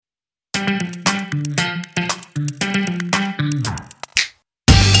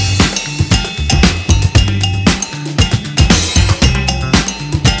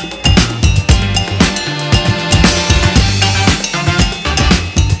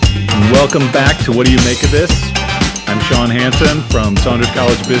Welcome back to What Do You Make of This? I'm Sean Hansen from Saunders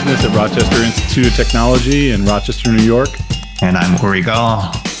College of Business at Rochester Institute of Technology in Rochester, New York. And I'm Uri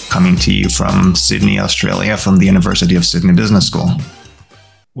Gal, coming to you from Sydney, Australia, from the University of Sydney Business School.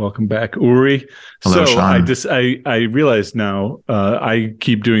 Welcome back, Uri. Hello, Sean. I realize now I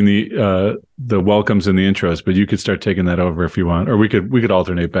keep doing the welcomes and the intros, but you could start taking that over if you want, or we could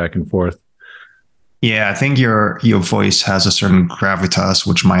alternate back and forth. Yeah, I think your voice has a certain gravitas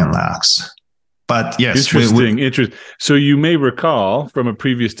which mine lacks. But yes, interesting. So you may recall from a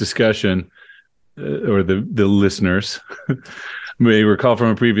previous discussion, or the listeners may recall from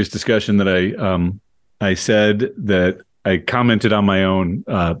a previous discussion that I said that I commented on my own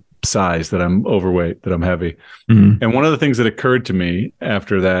size, that I'm overweight, that I'm heavy. Mm-hmm. And one of the things that occurred to me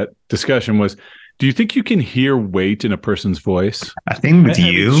after that discussion was, do you think you can hear weight in a person's voice? I think with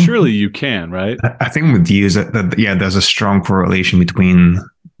you, surely you can, right? I think with you, that there's a strong correlation between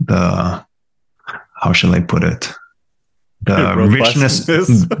the, how shall I put it? The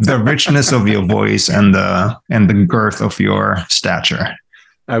richness of your voice and the girth of your stature.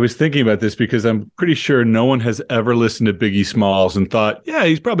 I was thinking about this because I'm pretty sure no one has ever listened to Biggie Smalls and thought, yeah,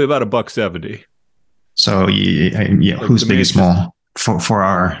 he's probably about $170. So yeah, like, who's Biggie Small for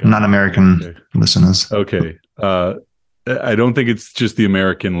our non-American listeners? Okay. I don't think it's just the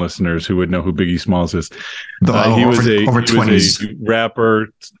American listeners who would know who Biggie Smalls is. He was a rapper,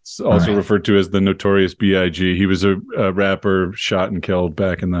 also referred to as the Notorious B.I.G. He was a rapper shot and killed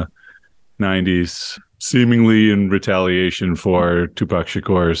back in the 90s, seemingly in retaliation for Tupac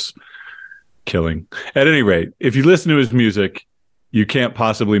Shakur's killing. At any rate, if you listen to his music, you can't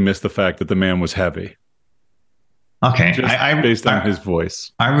possibly miss the fact that the man was heavy. Okay. Based on his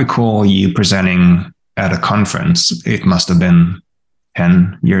voice. I recall you presenting at a conference. It must have been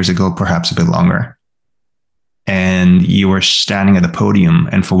 10 years ago, perhaps a bit longer. And you were standing at the podium,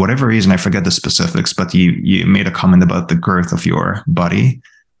 and for whatever reason, I forget the specifics, but you made a comment about the girth of your body.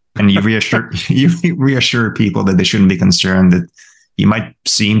 And you reassure people that they shouldn't be concerned, that you might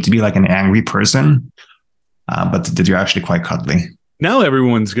seem to be like an angry person, but that you're actually quite cuddly. Now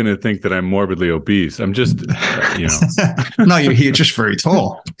everyone's going to think that I'm morbidly obese. I'm just, No, you're just very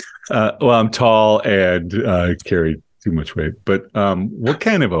tall. Well, I'm tall and carry too much weight. But what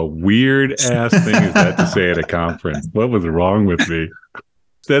kind of a weird ass thing is that to say at a conference? What was wrong with me?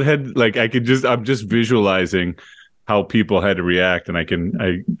 That had I'm just visualizing how people had to react, and I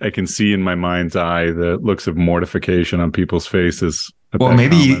can see in my mind's eye the looks of mortification on people's faces. Well,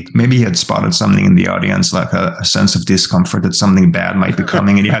 maybe he had spotted something in the audience, like a sense of discomfort that something bad might be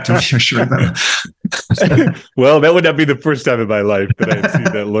coming, and he had to reassure them. Well, that would not be the first time in my life that I've seen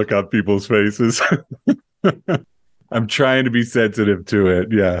that look on people's faces. I'm trying to be sensitive to it.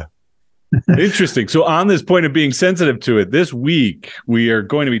 Yeah. Interesting. So on this point of being sensitive to it, this week we are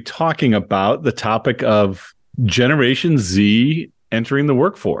going to be talking about the topic of Generation Z entering the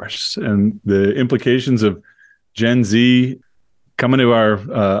workforce and the implications of Gen Z coming to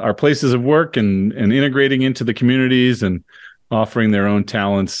our places of work and integrating into the communities and offering their own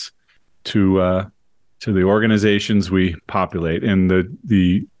talents to the organizations we populate, and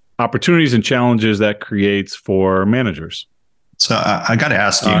the opportunities and challenges that creates for managers. So I got to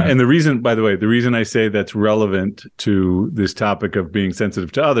ask you, and the reason I say that's relevant to this topic of being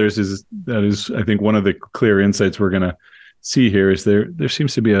sensitive to others is I think one of the clear insights we're going to see here is there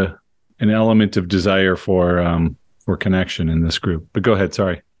seems to be an element of desire for connection in this group. But go ahead.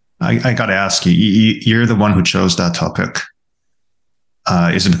 Sorry. I got to ask you, you're the one who chose that topic.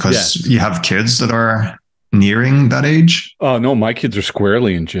 Is it because you have kids that are nearing that age? Oh, no, my kids are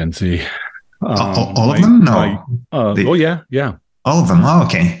squarely in Gen Z. All of them? No. Yeah. All of them. Oh,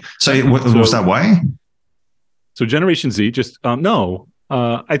 okay. So was that why? So Generation Z, just no.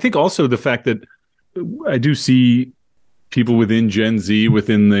 I think also the fact that I do see people within Gen Z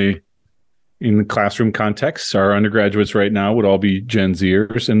in the classroom context. Our undergraduates right now would all be Gen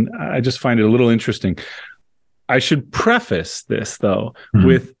Zers, and I just find it a little interesting. I should preface this though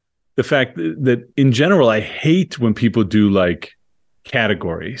with the fact that in general, I hate when people do like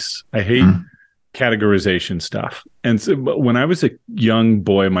categories. I hate categorization stuff. And so when I was a young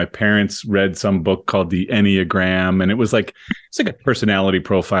boy, my parents read some book called The Enneagram, and it's like a personality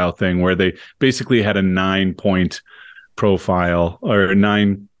profile thing where they basically had a 9-point profile or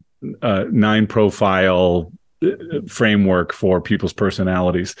nine profile framework for people's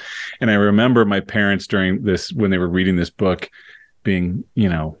personalities. And I remember my parents during this, when they were reading this book, being,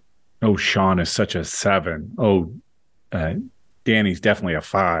 oh, Sean is such a 7. Oh, Danny's definitely a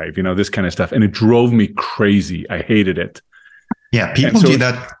 5, this kind of stuff. And it drove me crazy. I hated it. Yeah, people do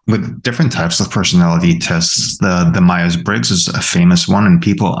that with different types of personality tests. The Myers-Briggs is a famous one, and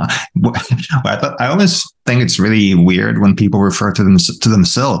people. I always think it's really weird when people refer to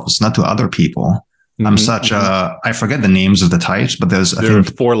themselves, not to other people. I'm such a. I forget the names of the types, but there are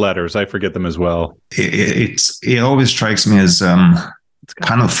 4 letters. I forget them as well. It always strikes me as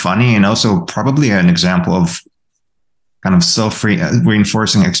kind of funny, and also probably an example of kind of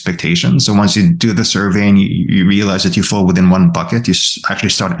self-reinforcing expectations. So once you do the survey and you realize that you fall within one bucket, you actually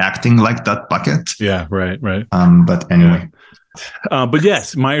start acting like that bucket. Yeah, right. But anyway. But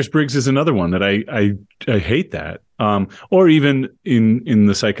yes, Myers-Briggs is another one that I hate that. Or even in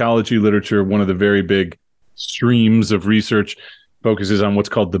the psychology literature, one of the very big streams of research focuses on what's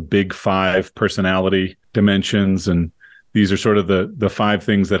called the Big 5 personality dimensions. And these are sort of the 5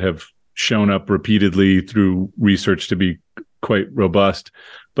 things that have shown up repeatedly through research to be quite robust.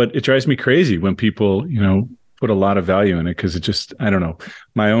 But it drives me crazy when people, put a lot of value in it, because it just, I don't know.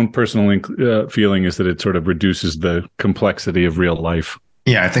 My own personal feeling is that it sort of reduces the complexity of real life.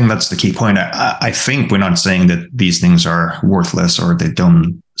 Yeah, I think that's the key point. I think we're not saying that these things are worthless or they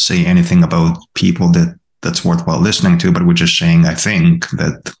don't say anything about people that's worthwhile listening to, but we're just saying, I think,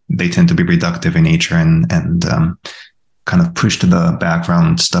 that they tend to be reductive in nature and kind of push to the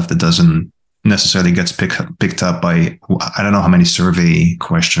background stuff that doesn't necessarily gets picked up by, I don't know how many survey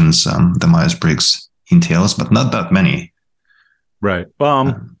questions the Myers-Briggs entails, but not that many. Right.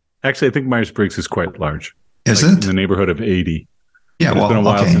 Well, actually, I think Myers-Briggs is quite large. Is it? In the neighborhood of 80. Yeah, it's been a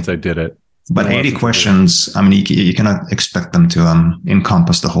while since I did it. But 80 questions, I mean, you cannot expect them to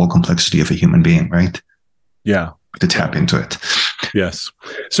encompass the whole complexity of a human being, right? Yeah. To tap into it. Yes.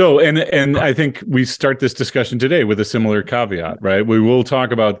 So, and I think we start this discussion today with a similar caveat, right? We will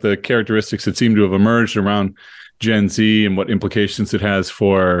talk about the characteristics that seem to have emerged around Gen Z and what implications it has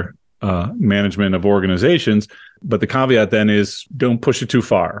for management of organizations. But the caveat then is don't push it too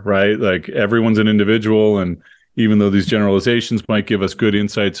far, right? Like everyone's an individual. And even though these generalizations might give us good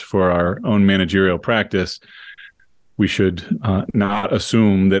insights for our own managerial practice, we should not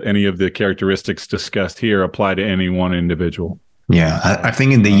assume that any of the characteristics discussed here apply to any one individual. Yeah, I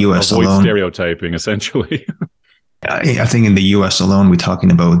think in the U.S. avoid alone, stereotyping, essentially. I think in the U.S. alone, we're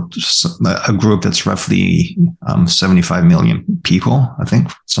talking about a group that's roughly 75 million people, I think,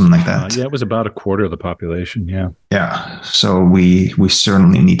 something like that. Yeah, it was about a quarter of the population, yeah. Yeah, so we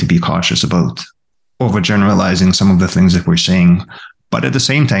certainly need to be cautious about overgeneralizing some of the things that we're saying. But at the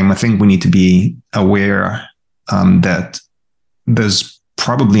same time, I think we need to be aware that there's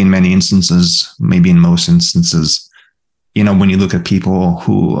probably in many instances, maybe in most instances, when you look at people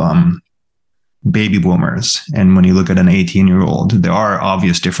who baby boomers, and when you look at an 18-year-old, there are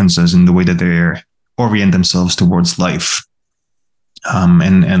obvious differences in the way that they orient themselves towards life.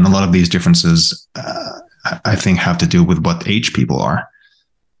 And a lot of these differences, I think, have to do with what age people are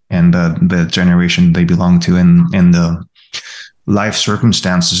and the generation they belong to and the life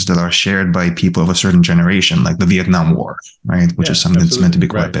circumstances that are shared by people of a certain generation, like the Vietnam War, right? Which is something that's meant to be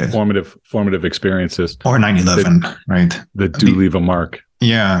quite big. Formative experiences. Or 9/11, right? That do leave a mark.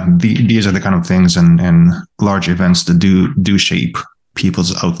 Yeah, these are the kind of things and large events that do shape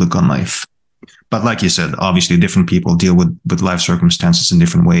people's outlook on life. But like you said, obviously different people deal with life circumstances in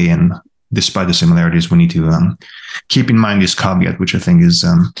different way. And despite the similarities, we need to keep in mind this caveat, which I think is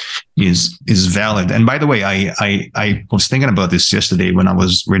valid. And by the way, I was thinking about this yesterday when I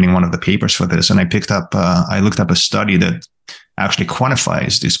was reading one of the papers for this, and I looked up a study that actually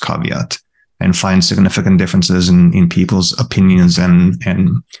quantifies this caveat and finds significant differences in people's opinions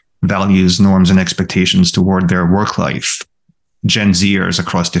and values, norms, and expectations toward their work life. Gen Zers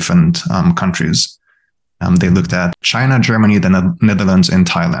across different countries. They looked at China, Germany, the Netherlands, and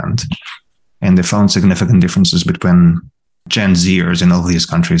Thailand. And they found significant differences between Gen Zers in all these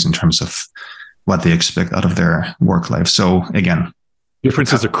countries in terms of what they expect out of their work life. So again,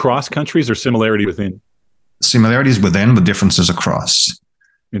 differences across countries or similarity within? Similarities within, but differences across.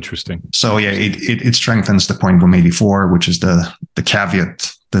 Interesting. So yeah, it strengthens the point we made before, which is the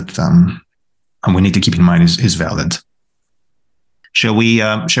caveat that we need to keep in mind is valid. Shall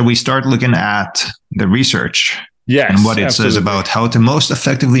we start looking at the research? Yes, and what it says about how to most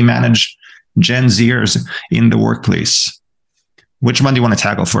effectively manage Gen Zers in the workplace? Which one do you want to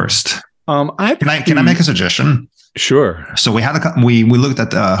tackle first? Can I make a suggestion? Sure. So we looked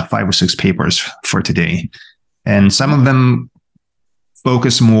at 5 or 6 papers for today, and some of them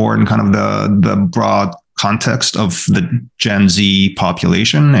focus more in kind of the broad context of the Gen Z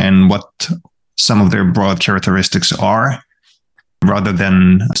population and what some of their broad characteristics are, rather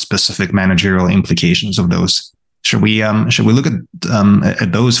than specific managerial implications of those. Should we look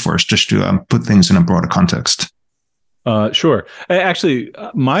at those first, just to put things in a broader context? Sure. Actually,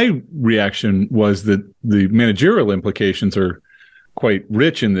 my reaction was that the managerial implications are quite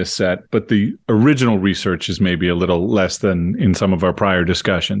rich in this set, but the original research is maybe a little less than in some of our prior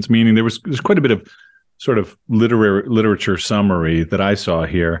discussions, meaning there's quite a bit of sort of literature summary that I saw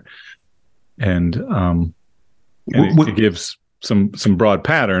here. And it gives some broad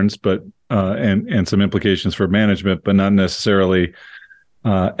patterns, but and some implications for management, but not necessarily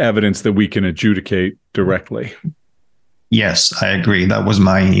evidence that we can adjudicate directly. Yes, I agree. That was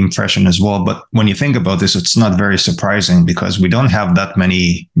my impression as well. But when you think about this, it's not very surprising because we don't have that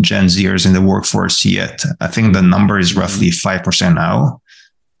many Gen Zers in the workforce yet. I think the number is roughly 5% now,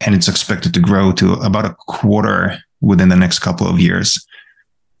 and it's expected to grow to about a quarter within the next couple of years.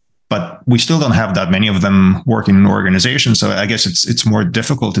 But we still don't have that many of them working in organizations. So I guess it's more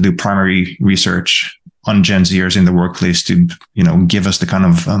difficult to do primary research on Gen Zers in the workplace to, give us the kind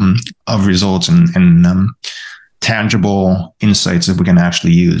of results and tangible insights that we can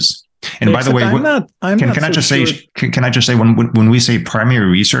actually use. And by the way, can I just say when we say primary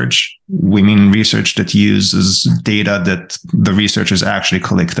research, we mean research that uses data that the researchers actually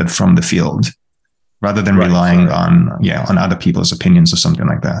collected from the field, rather than relying on other people's opinions or something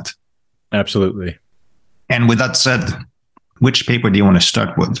like that. Absolutely. And with that said, which paper do you want to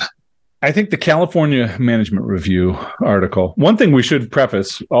start with? I think the California Management Review article. One thing we should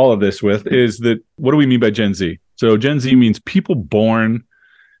preface all of this with is that what do we mean by Gen Z? So Gen Z means people born,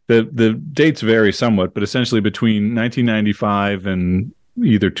 the dates vary somewhat, but essentially between 1995 and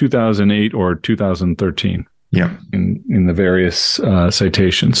either 2008 or 2013. Yeah. In the various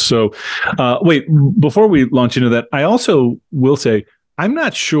citations. So before we launch into that, I also will say, I'm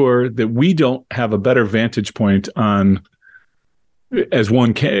not sure that we don't have a better vantage point on, as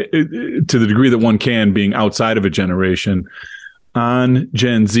one can, to the degree that one can, being outside of a generation, on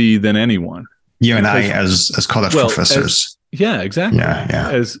Gen Z than anyone. You and I, as college professors. Exactly. Yeah.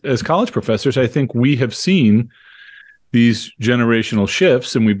 As college professors, I think we have seen these generational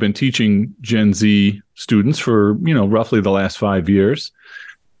shifts, and we've been teaching Gen Z students for, roughly the last 5 years.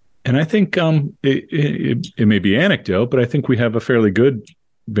 And I think it may be anecdote, but I think we have a fairly good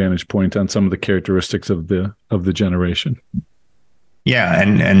vantage point on some of the characteristics of the generation. Yeah,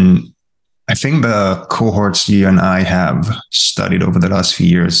 and I think the cohorts you and I have studied over the last few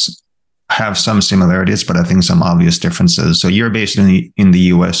years have some similarities, but I think some obvious differences. So you're based in the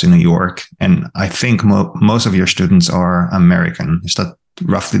US, in New York, and I think most of your students are American. Is that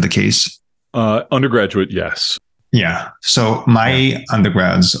roughly the case? Undergraduate, yes. Yeah. So my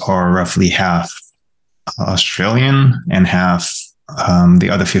undergrads are roughly half Australian and half the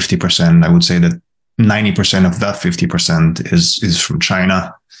other 50%. I would say that 90% of that 50% is from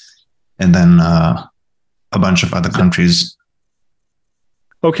China, and then a bunch of other countries.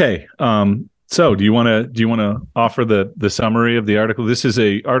 Okay. So do you want to offer the summary of the article? This is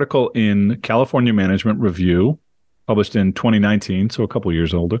an article in California Management Review, published in 2019, so a couple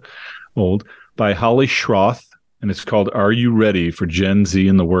years old, by Holly Schroth, and it's called "Are You Ready for Gen Z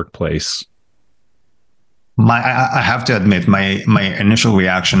in the Workplace?" I have to admit, my initial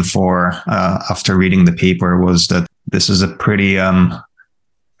reaction after reading the paper was that this is a pretty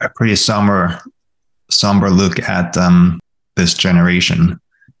somber look at this generation,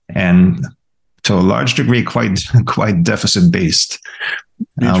 and to a large degree quite deficit based.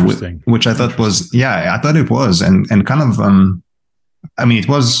 Interesting. Which I thought was, I thought it was, and kind of it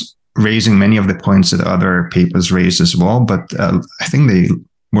was raising many of the points that other papers raised as well, but I think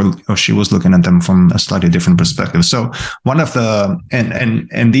she was looking at them from a slightly different perspective. So one of the,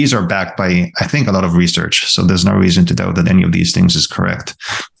 and these are backed by, I think, a lot of research. So there's no reason to doubt that any of these things is correct.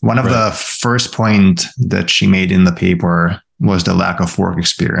 One of the first point that she made in the paper was the lack of work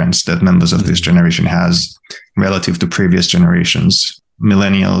experience that members of this generation has relative to previous generations,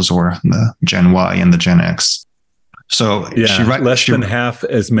 Millennials or the Gen Y and the Gen X. So less than half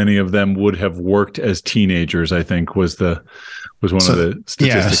as many of them would have worked as teenagers, I think, was one of the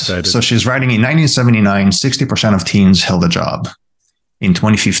statistics cited. So she's writing, in 1979, 60% of teens held a job. In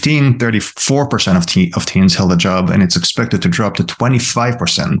 2015, 34% of teens held a job, and it's expected to drop to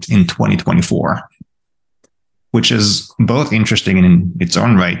 25% in 2024, which is both interesting in its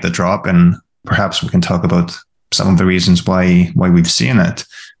own right, the drop, and perhaps we can talk about some of the reasons why we've seen it,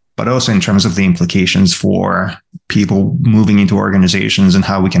 but also in terms of the implications for people moving into organizations and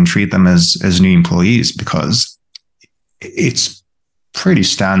how we can treat them as new employees, because it's pretty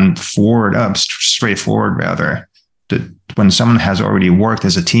straightforward rather, that when someone has already worked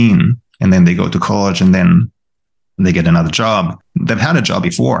as a teen and then they go to college and then they get another job, they've had a job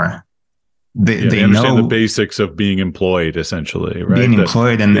before. They understand know the basics of being employed, essentially, right? Being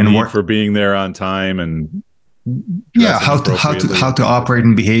employed and the need work for being there on time, and Yeah, dressing appropriately. how to operate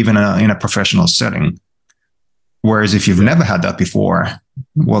and behave in a professional setting. Whereas if you've never had that before,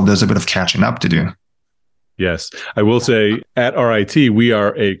 well, there's a bit of catching up to do. Yes. I will say at RIT, we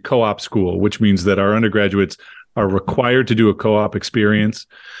are a co-op school, which means that our undergraduates are required to do a co-op experience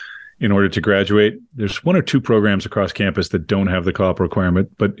in order to graduate. There's 1 or 2 programs across campus that don't have the co-op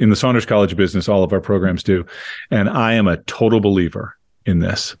requirement, but in the Saunders College of Business, all of our programs do. And I am a total believer in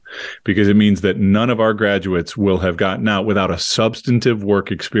this because it means that none of our graduates will have gotten out without a substantive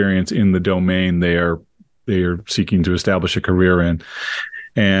work experience in the domain they are seeking to establish a career in.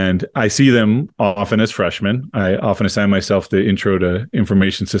 And I see them often as freshmen. I often assign myself the Intro to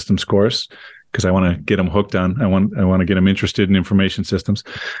Information Systems course because I want to get them hooked on. I want to get them interested in information systems.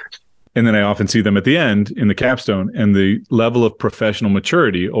 And then I often see them at the end in the capstone, and the level of professional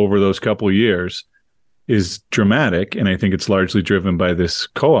maturity over those couple of years is dramatic. And I think it's largely driven by this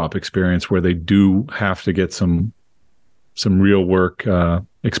co-op experience where they do have to get some real work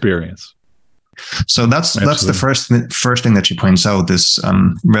experience. So that's the first thing that she points out, this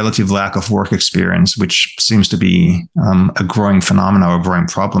relative lack of work experience, which seems to be a growing phenomenon or a growing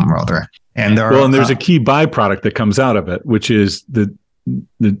problem rather. And there's a key byproduct that comes out of it, which is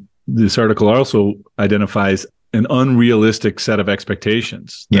this article also identifies an unrealistic set of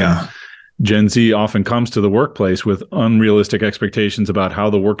expectations. Yeah. Gen Z often comes to the workplace with unrealistic expectations about how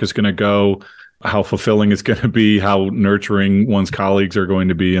the work is going to go, how fulfilling it's going to be, how nurturing one's colleagues are going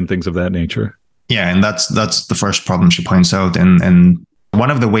to be, and things of that nature. Yeah, and that's the first problem she points out. And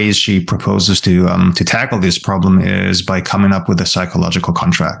one of the ways she proposes to tackle this problem is by coming up with a psychological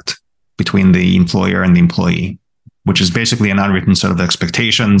contract between the employer and the employee, which is basically an unwritten set of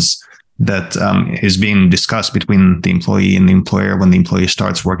expectations that is being discussed between the employee and the employer when the employee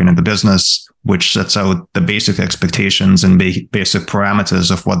starts working in the business, which sets out the basic expectations and basic parameters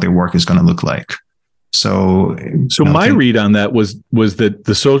of what their work is going to look like. So my read on that was that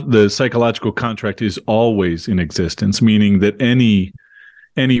the psychological contract is always in existence, meaning that any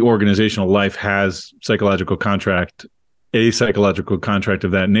organizational life has a psychological contract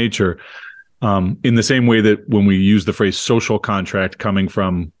of that nature. In the same way that when we use the phrase social contract coming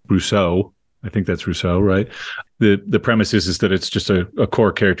from Rousseau, I think that's Rousseau, right? The premise is that it's just a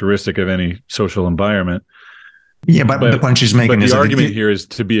core characteristic of any social environment. Yeah, but the point she's making is the argument here is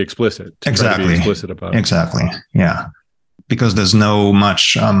to be explicit. Exactly. To be explicit about it. Exactly. Yeah. Because there's no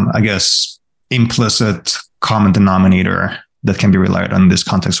much, implicit common denominator that can be relied on in this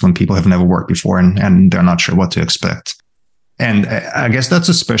context when people have never worked before and they're not sure what to expect. And I guess that's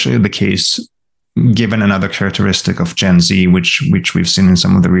especially the case given another characteristic of Gen Z, which we've seen in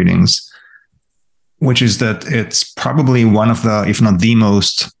some of the readings, which is that it's probably one of the, if not the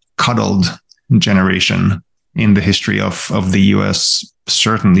most cuddled generation in the history of the US,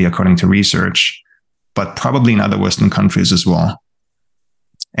 certainly according to research, but probably in other Western countries as well.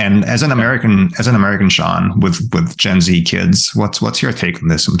 And as an American, Sean, with Gen Z kids, what's your take on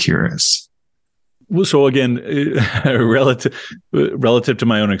this? I'm curious. Well, so again, relative to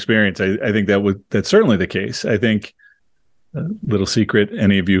my own experience, I think that's certainly the case. I think, little secret,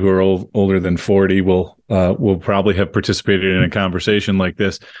 any of you who are older than 40 will probably have participated in a conversation like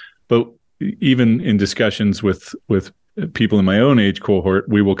this. But even in discussions with people in my own age cohort,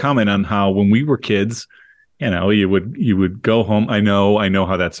 we will comment on how when we were kids, you would go home. I know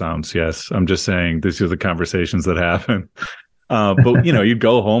how that sounds. Yes, I'm just saying these are the conversations that happen. But you'd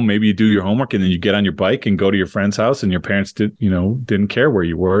go home, maybe you do your homework, and then you get on your bike and go to your friend's house, and your parents didn't care where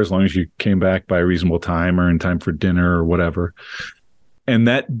you were as long as you came back by a reasonable time or in time for dinner or whatever. And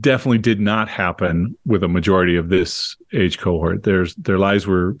that definitely did not happen with a majority of this age cohort. Their lives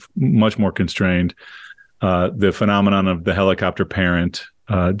were much more constrained. The phenomenon of the helicopter parent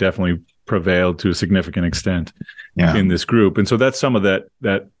definitely prevailed to a significant extent in this group. And so that's some of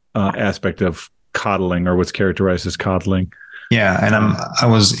that aspect of coddling, or what's characterized as coddling. Yeah, and I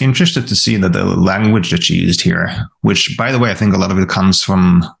was interested to see that the language that she used here, which, by the way, I think a lot of it comes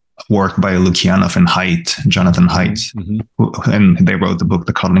from work by Lukianoff and Jonathan Haidt, and they wrote the book,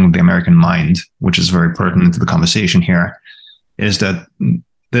 The Coddling of the American Mind, which is very pertinent to the conversation here, is that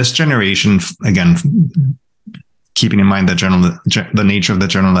this generation, again, keeping in mind the nature of the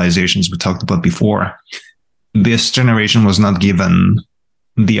generalizations we talked about before, this generation was not given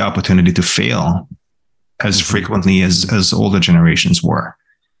the opportunity to fail as frequently as older generations were.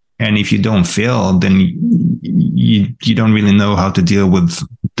 And if you don't fail, then you don't really know how to deal with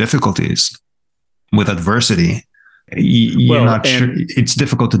difficulties, with adversity. You're not sure. It's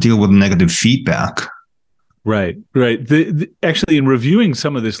difficult to deal with negative feedback. Right. Actually, in reviewing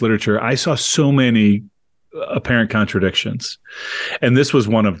some of this literature, I saw so many apparent contradictions. And this was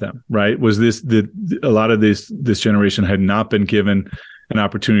one of them, right? Was this a lot of this generation had not been given an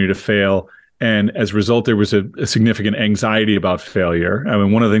opportunity to fail. And as a result, there was a significant anxiety about failure. I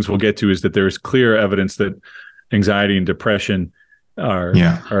mean, one of the things we'll get to is that there is clear evidence that anxiety and depression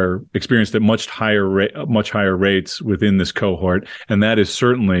are experienced at much higher rates within this cohort. And that is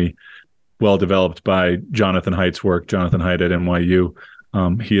certainly well developed by Jonathan Haidt's work, Jonathan Haidt at NYU.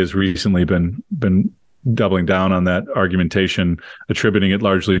 He has recently been doubling down on that argumentation, attributing it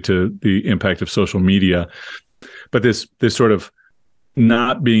largely to the impact of social media. But this sort of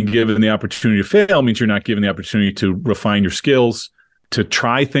not being given the opportunity to fail means you're not given the opportunity to refine your skills, to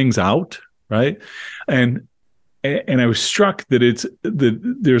try things out, right? And I was struck that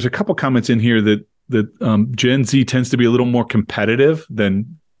there's a couple comments in here that Gen Z tends to be a little more competitive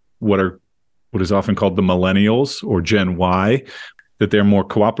than what is often called the Millennials or Gen Y, that they're more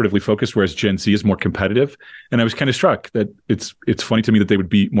cooperatively focused, whereas Gen Z is more competitive. And I was kind of struck that it's funny to me that they would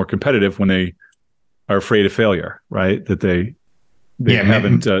be more competitive when they are afraid of failure, right? That they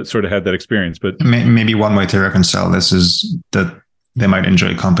haven't sort of had that experience. But maybe one way to reconcile this is that they might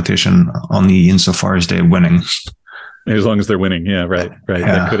enjoy competition only insofar as they're winning. As long as they're winning. Yeah, right. Yeah.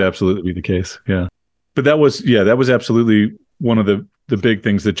 That could absolutely be the case. Yeah. But that was absolutely one of the big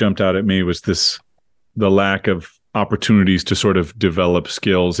things that jumped out at me was the lack of opportunities to sort of develop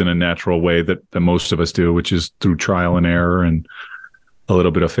skills in a natural way that most of us do, which is through trial and error and a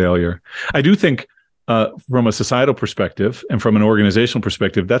little bit of failure. I do think from a societal perspective and from an organizational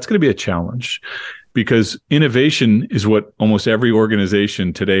perspective, that's going to be a challenge, because innovation is what almost every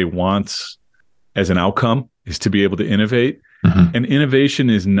organization today wants as an outcome, is to be able to innovate. Mm-hmm. And innovation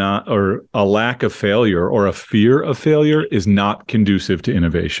is not, or a lack of failure or a fear of failure is not conducive to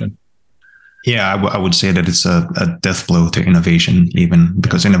innovation. Yeah, I would say that it's a death blow to innovation, even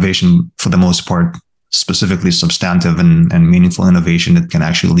because innovation, for the most part, specifically substantive and meaningful innovation that can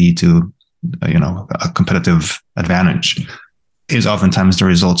actually lead to, a competitive advantage, is oftentimes the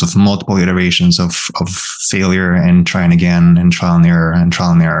results of multiple iterations of failure and trying again and trial and error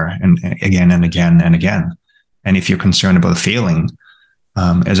and again and again and again. And if you're concerned about failing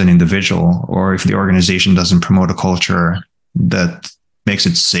as an individual, or if the organization doesn't promote a culture that makes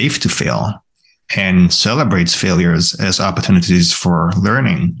it safe to fail and celebrates failures as opportunities for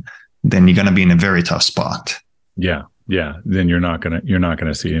learning, then you're going to be in a very tough spot. Yeah. Then you're not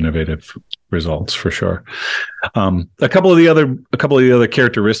gonna see innovative results for sure. A couple of the other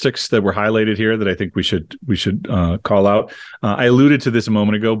characteristics that were highlighted here that I think we should call out. I alluded to this a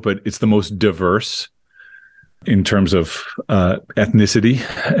moment ago, but it's the most diverse in terms of ethnicity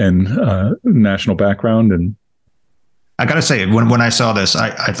and national background. And I gotta say, when I saw this,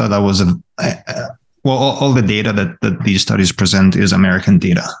 I thought that was all the data that these studies present is American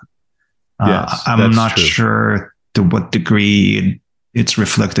data. Yes, I'm not sure to what degree it's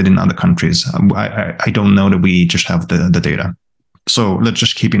reflected in other countries. I don't know that we just have the data. So let's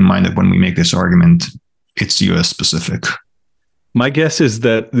just keep in mind that when we make this argument, it's US specific. My guess is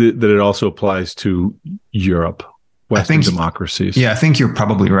that it also applies to Europe, Western democracies. Yeah, I think you're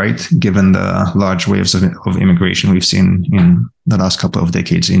probably right, given the large waves of immigration we've seen in the last couple of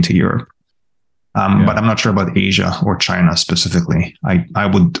decades into Europe. But I'm not sure about Asia or China specifically. I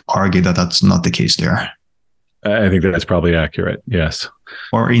would argue that that's not the case there. I think that's probably accurate, yes.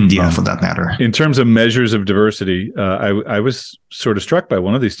 Or India, for that matter. In terms of measures of diversity, I was sort of struck by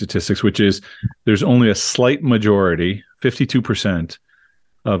one of these statistics, which is there's only a slight majority, 52%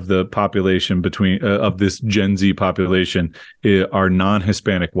 of the population of this Gen Z population are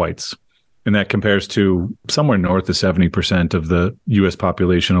non-Hispanic whites. And that compares to somewhere north of 70% of the U.S.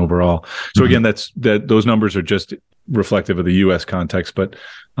 population overall. So again, those numbers are just reflective of the U.S. context, but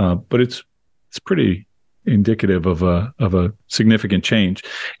it's pretty indicative of a significant change.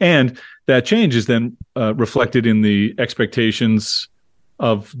 And that change is then reflected in the expectations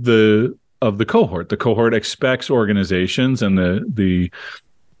of the cohort. The cohort expects organizations and the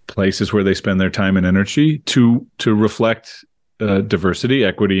places where they spend their time and energy to reflect diversity,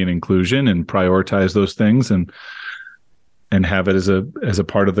 equity, and inclusion, and prioritize those things and have it as a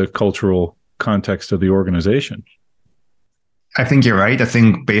part of the cultural context of the organization. I think you're right. I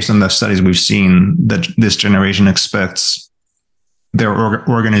think based on the studies we've seen, that this generation expects their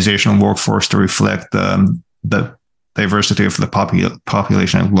organizational workforce to reflect the diversity of the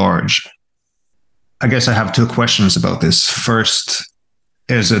population at large. I guess I have two questions about this. First,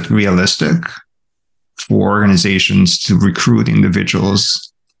 is it realistic for organizations to recruit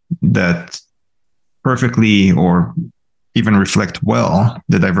individuals that perfectly or even reflect well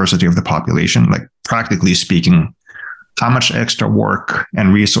the diversity of the population? Like, practically speaking, how much extra work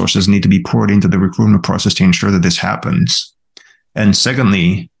and resources need to be poured into the recruitment process to ensure that this happens? And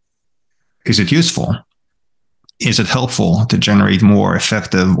secondly, is it useful? Is it helpful to generate more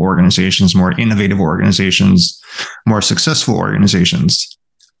effective organizations, more innovative organizations, more successful organizations,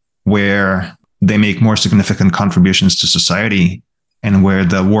 where they make more significant contributions to society and where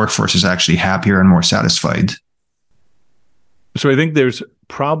the workforce is actually happier and more satisfied? So I think there's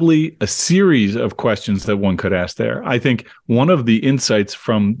probably a series of questions that one could ask there. I think one of the insights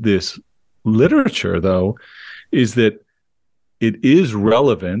from this literature, though, is that it is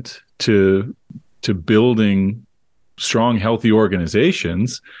relevant to building strong, healthy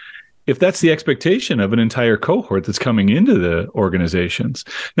organizations if that's the expectation of an entire cohort that's coming into the organizations.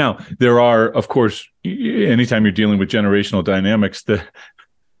 Now, there are, of course, anytime you're dealing with generational dynamics,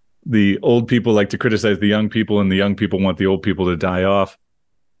 the old people like to criticize the young people, and the young people want the old people to die off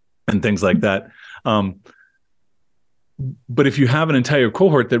and things like that. But if you have an entire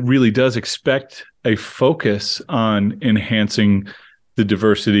cohort that really does expect a focus on enhancing the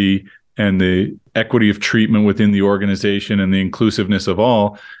diversity and the equity of treatment within the organization and the inclusiveness of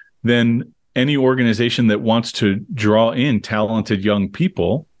all, then any organization that wants to draw in talented young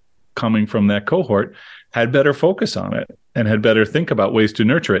people coming from that cohort had better focus on it and had better think about ways to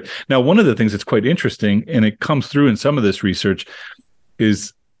nurture it. Now, one of the things that's quite interesting, and it comes through in some of this research,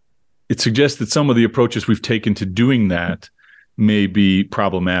 is it suggests that some of the approaches we've taken to doing that may be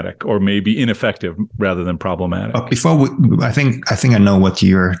problematic or may be ineffective rather than problematic. I think I know what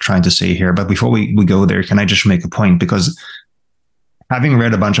you're trying to say here, but before we go there, can I just make a point? Because having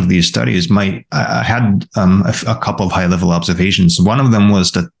read a bunch of these studies, I had a couple of high-level observations. One of them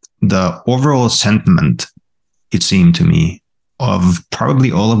was that the overall sentiment, it seemed to me, of probably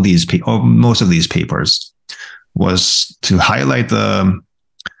all of these, or most of these papers, was to highlight the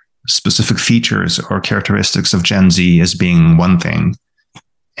specific features or characteristics of Gen Z as being one thing,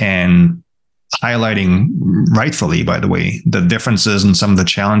 and highlighting, rightfully, by the way, the differences and some of the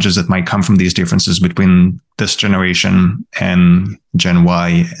challenges that might come from these differences between this generation and Gen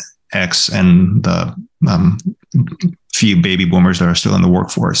Y, X, and the few baby boomers that are still in the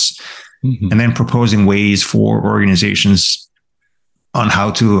workforce. Mm-hmm. And then proposing ways for organizations on how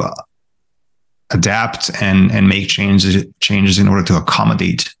to adapt and make changes in order to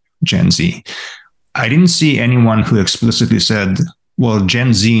accommodate Gen Z. I didn't see anyone who explicitly said, well,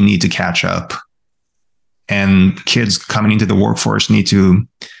 Gen Z need to catch up, and kids coming into the workforce need to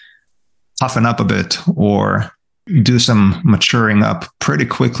toughen up a bit or do some maturing up pretty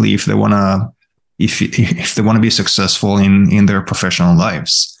quickly if they want to be successful in their professional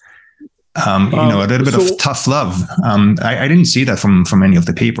lives. A little bit of tough love. I didn't see that from any of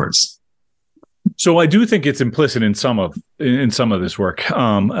the papers. So I do think it's implicit in some of this work.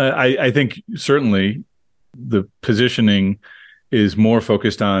 I think certainly the positioning is more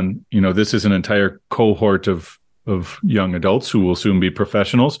focused on, this is an entire cohort of young adults who will soon be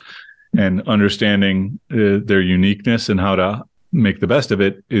professionals, and understanding their uniqueness and how to make the best of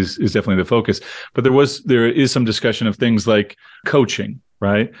it is definitely the focus. But there is some discussion of things like coaching,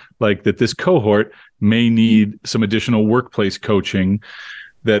 right? Like that this cohort may need some additional workplace coaching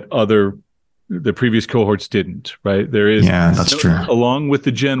that the previous cohorts didn't, right? There is, yeah, that's true. Along with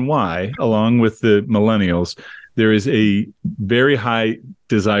the Gen Y, along with the Millennials, there is a very high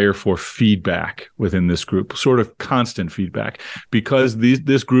desire for feedback within this group, sort of constant feedback, because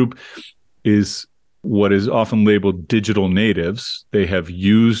this group is what is often labeled digital natives. They have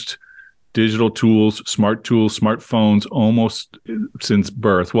used digital tools, smartphones almost since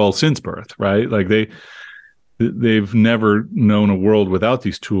birth. Well, since birth, right? Like they've never known a world without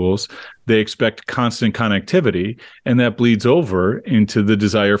these tools. They expect constant connectivity, and that bleeds over into the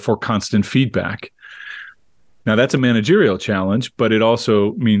desire for constant feedback. Now, that's a managerial challenge, but it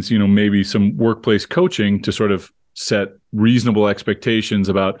also means, maybe some workplace coaching to sort of set reasonable expectations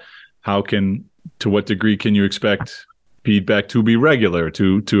about to what degree can you expect feedback to be regular,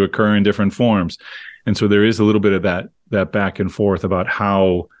 to occur in different forms. And so there is a little bit of that back and forth about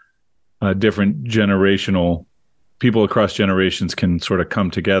how different generational people across generations can sort of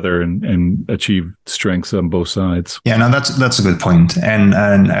come together and achieve strengths on both sides. Yeah, no, that's a good point. And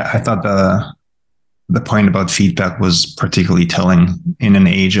I thought the point about feedback was particularly telling in an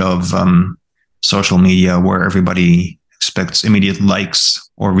age of social media where everybody expects immediate likes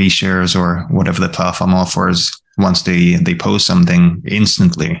or reshares or whatever the platform offers once they post something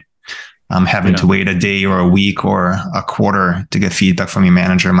instantly. Having to wait a day or a week or a quarter to get feedback from your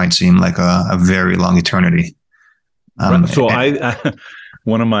manager might seem like a very long eternity. So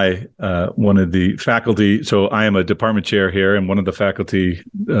one of the faculty, so I am a department chair here, and one of the faculty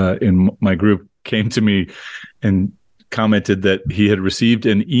in my group came to me and commented that he had received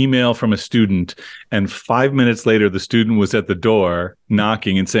an email from a student, and 5 minutes later, the student was at the door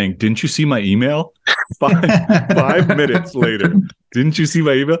knocking and saying, "Didn't you see my email?" 5 minutes later, "Didn't you see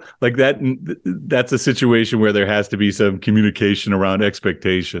my email?" Like that. That's a situation where there has to be some communication around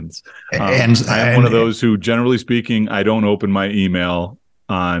expectations. And I'm one of those who, generally speaking, I don't open my email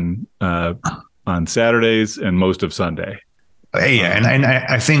on Saturdays and most of Sunday. Yeah, and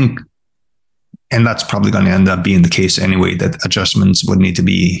I think, and that's probably going to end up being the case anyway, that adjustments would need to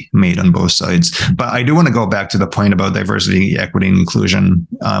be made on both sides. But I do want to go back to the point about diversity, equity, and inclusion,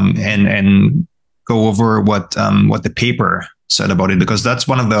 and go over what the paper said about it, because that's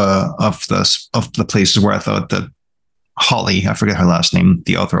one of the places where I thought that Holly, I forget her last name,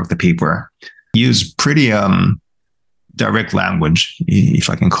 the author of the paper, used pretty direct language, if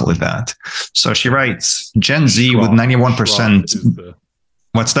I can call it that. So she writes, Gen Z with 91%.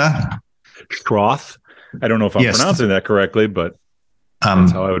 What's that? Schroth. I don't know if I'm pronouncing that correctly, but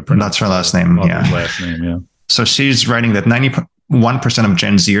that's how I would pronounce. That's her last name. Yeah. Last name. Yeah. So she's writing that 91% of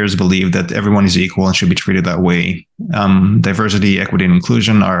Gen Zers believe that everyone is equal and should be treated that way. Diversity, equity, and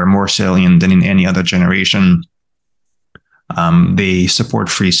inclusion are more salient than in any other generation. They support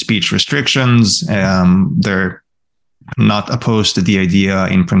free speech restrictions. They're not opposed to the idea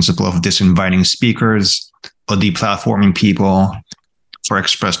in principle of disinviting speakers or deplatforming people for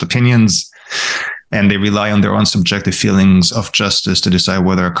expressed opinions. And they rely on their own subjective feelings of justice to decide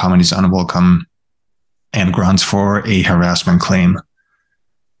whether a comment is unwelcome and grounds for a harassment claim.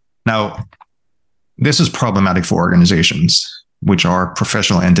 Now, this is problematic for organizations, which are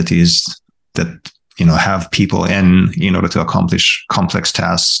professional entities that have people in order to accomplish complex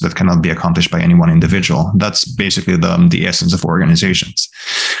tasks that cannot be accomplished by any one individual. That's basically the essence of organizations.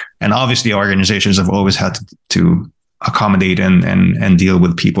 And obviously, organizations have always had to accommodate and deal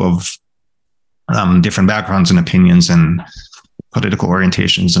with people of different backgrounds and opinions and political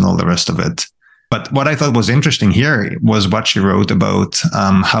orientations and all the rest of it. But what I thought was interesting here was what she wrote about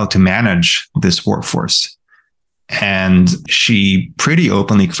how to manage this workforce. And she pretty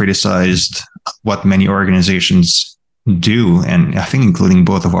openly criticized what many organizations do, and I think including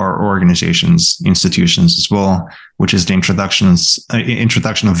both of our organizations, institutions as well, which is the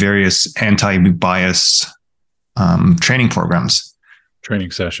introduction of various anti-bias training programs.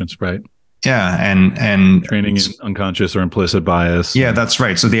 Training sessions, right? Yeah, and training in unconscious or implicit bias. Yeah, that's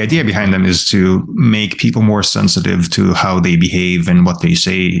right. So the idea behind them is to make people more sensitive to how they behave and what they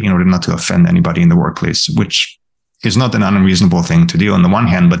say in order not to offend anybody in the workplace, which is not an unreasonable thing to do on the one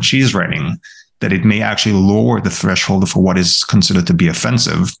hand, but she's writing that it may actually lower the threshold for what is considered to be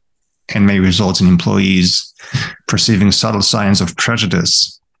offensive and may result in employees perceiving subtle signs of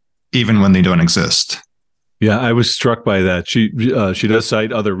prejudice, even when they don't exist. Yeah, I was struck by that. She does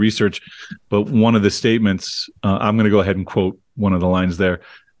cite other research, but one of the statements, I'm going to go ahead and quote one of the lines there,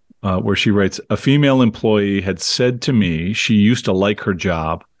 where she writes, "A female employee had said to me she used to like her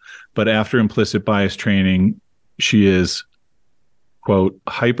job, but after implicit bias training, she is, quote,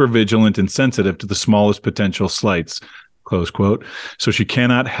 hypervigilant and sensitive to the smallest potential slights," close quote. "So she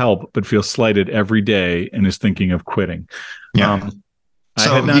cannot help but feel slighted every day and is thinking of quitting." Yeah.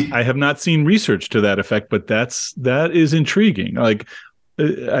 I have not seen research to that effect, but that is intriguing. Like,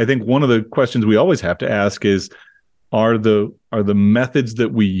 I think one of the questions we always have to ask is, are the methods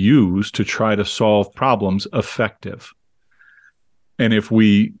that we use to try to solve problems effective? And if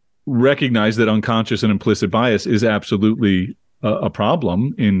we recognize that unconscious and implicit bias is absolutely a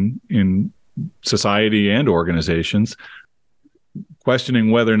problem in society and organizations, questioning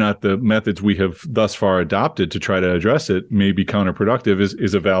whether or not the methods we have thus far adopted to try to address it may be counterproductive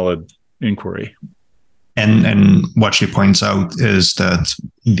is a valid inquiry. And what she points out is that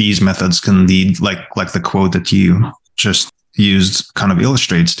these methods can lead, like the quote that you just used kind of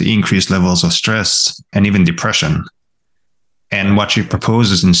illustrates, to increased levels of stress and even depression. And what she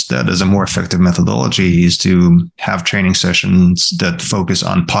proposes instead as a more effective methodology is to have training sessions that focus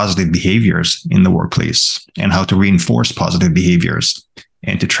on positive behaviors in the workplace and how to reinforce positive behaviors,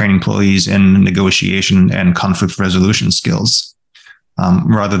 and to train employees in negotiation and conflict resolution skills,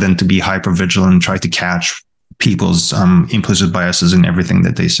 rather than to be hypervigilant and try to catch people's implicit biases in everything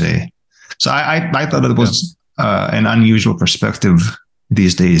that they say. So I thought it was an unusual perspective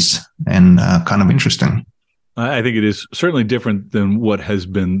these days, and kind of interesting. I think it is certainly different than what has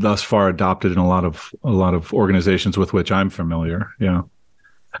been thus far adopted in a lot of organizations with which I'm familiar. Yeah,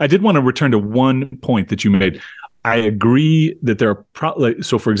 I did want to return to one point that you made. I agree that there are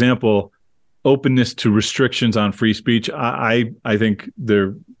so, for example, openness to restrictions on free speech. I think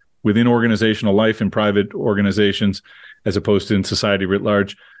they're within organizational life in private organizations, as opposed to in society writ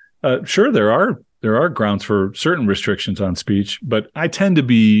large. Sure, there are grounds for certain restrictions on speech, but I tend to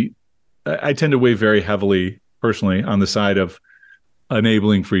weigh very heavily personally on the side of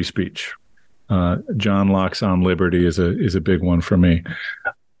enabling free speech. John Locke's On Liberty is a big one for me.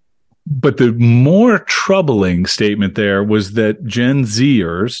 But the more troubling statement there was that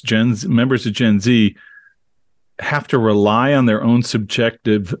members of Gen Z, have to rely on their own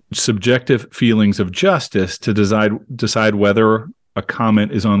subjective feelings of justice to decide whether a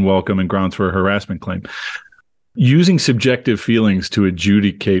comment is unwelcome and grounds for a harassment claim. Using subjective feelings to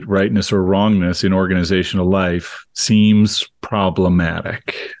adjudicate rightness or wrongness in organizational life seems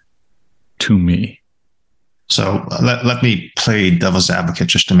problematic to me. So let me play devil's advocate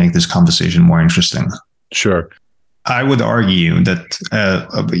just to make this conversation more interesting. Sure. I would argue that,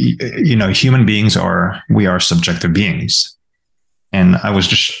 human beings we are subjective beings. And I was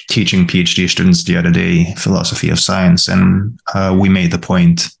just teaching PhD students the other day, philosophy of science, and we made the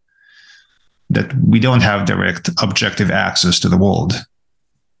point that we don't have direct objective access to the world,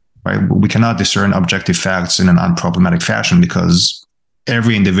 right? We cannot discern objective facts in an unproblematic fashion because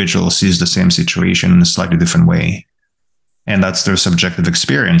every individual sees the same situation in a slightly different way. And that's their subjective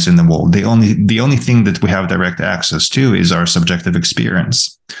experience in the world. The only thing that we have direct access to is our subjective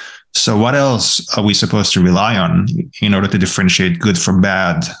experience. So what else are we supposed to rely on in order to differentiate good from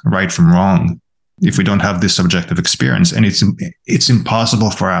bad, right from wrong, if we don't have this subjective experience? And it's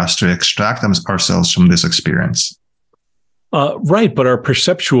impossible for us to extract ourselves from this experience. Right, but our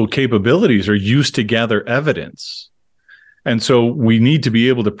perceptual capabilities are used to gather evidence. And so we need to be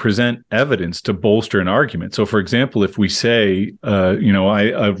able to present evidence to bolster an argument. So, for example, if we say,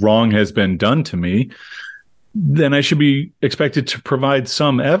 a wrong has been done to me, then I should be expected to provide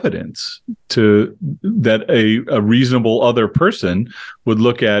some evidence that a reasonable other person would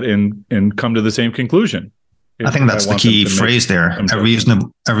look at and come to the same conclusion. I think that's the key phrase there, a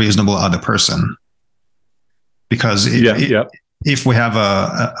reasonable other person. Because if we have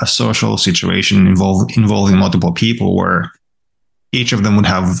a social situation involving multiple people where each of them would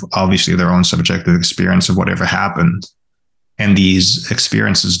have obviously their own subjective experience of whatever happened, and these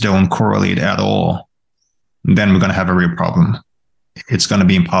experiences don't correlate at all, then we're going to have a real problem. It's going to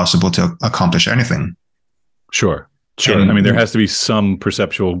be impossible to accomplish anything. Sure. And, there has to be some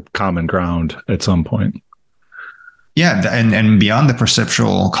perceptual common ground at some point. Yeah, and beyond the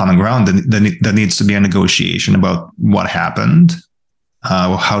perceptual common ground, there needs to be a negotiation about what happened,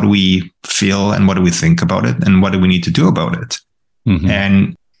 how do we feel, and what do we think about it, and what do we need to do about it. Mm-hmm.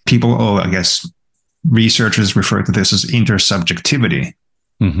 And I guess researchers refer to this as intersubjectivity.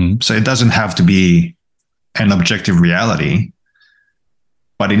 Mm-hmm. So it doesn't have to be an objective reality,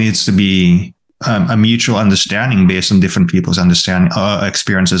 but it needs to be a mutual understanding based on different people's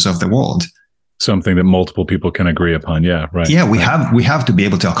experiences of the world. Something that multiple people can agree upon. Yeah, right. Yeah, we have to be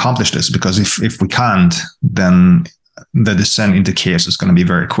able to accomplish this, because if we can't, then the descent into chaos is going to be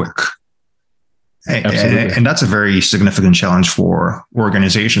very quick. And that's a very significant challenge for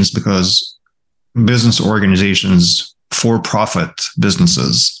organizations, because business organizations, for-profit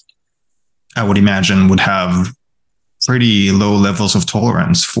businesses, I would imagine, would have pretty low levels of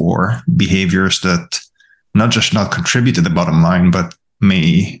tolerance for behaviors that not contribute to the bottom line, but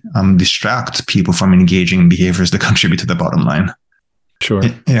may distract people from engaging in behaviors that contribute to the bottom line. Sure.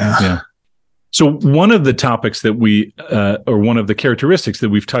 Yeah. So one of the topics that or one of the characteristics that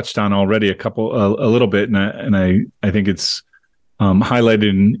we've touched on already a little bit, and I think it's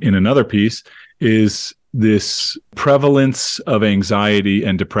highlighted in another piece, is this prevalence of anxiety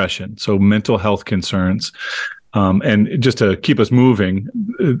and depression. So mental health concerns. And just to keep us moving,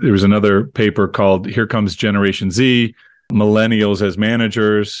 there was another paper called Here Comes Generation Z, Millennials as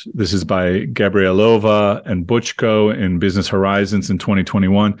Managers. This is by Gabrielova and Buchko in Business Horizons in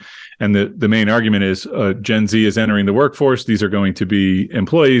 2021. And the main argument is Gen Z is entering the workforce. These are going to be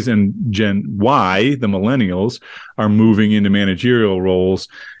employees, and Gen Y, the millennials, are moving into managerial roles.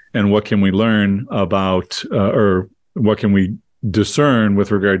 And what can we learn about, or what can we discern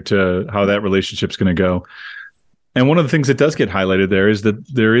with regard to how that relationship's going to go? And one of the things that does get highlighted there is that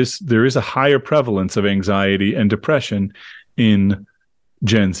there is a higher prevalence of anxiety and depression in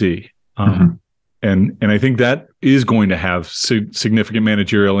Gen Z. Mm-hmm. And I think that is going to have significant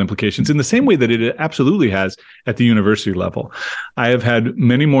managerial implications in the same way that it absolutely has at the university level. I have had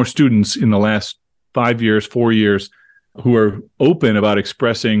many more students in the last 4 years, who are open about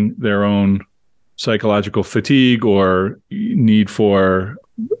expressing their own psychological fatigue or need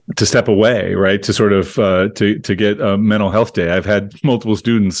to step away, right? To sort of to get a mental health day. I've had multiple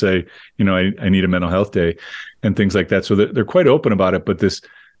students say, I need a mental health day and things like that. So they're quite open about it, but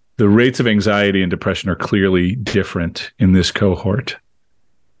the rates of anxiety and depression are clearly different in this cohort.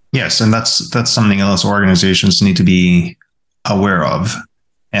 Yes, and that's something else organizations need to be aware of.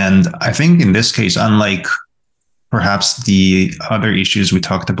 And I think in this case, unlike perhaps the other issues we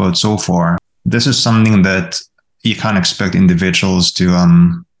talked about so far, this is something that you can't expect individuals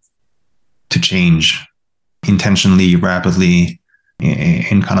to change intentionally, rapidly,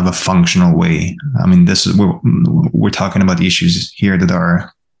 in kind of a functional way. I mean, this is we're talking about issues here that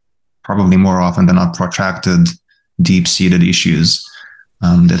are probably more often than not protracted, deep-seated issues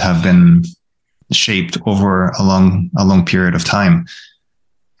that have been shaped over a long period of time.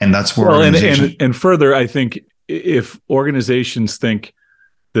 And that's where and further, I think if organizations think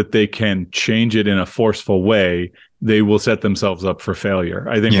that they can change it in a forceful way, they will set themselves up for failure.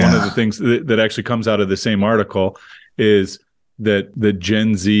 I think one of the things that actually comes out of the same article is that the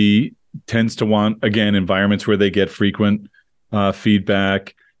Gen Z tends to want, again, environments where they get frequent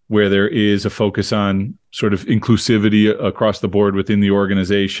feedback, where there is a focus on sort of inclusivity across the board within the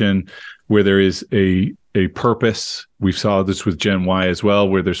organization, where there is a purpose. We saw this with Gen Y as well,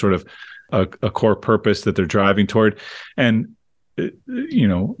 where there's sort of a core purpose that they're driving toward. And,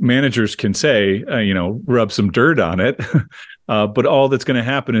 managers can say, rub some dirt on it. But all that's going to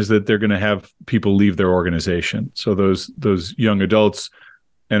happen is that they're going to have people leave their organization. So those young adults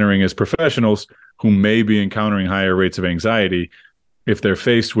entering as professionals who may be encountering higher rates of anxiety, if they're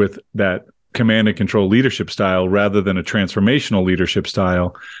faced with that command and control leadership style rather than a transformational leadership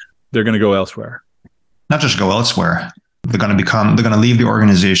style, they're going to go elsewhere. Not just go elsewhere. They're going to leave the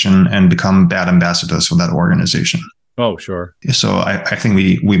organization and become bad ambassadors for that organization. Oh, sure. So I think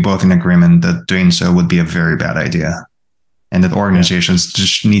we both in agreement that doing so would be a very bad idea, and that organizations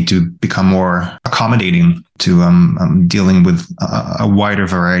just need to become more accommodating to dealing with a wider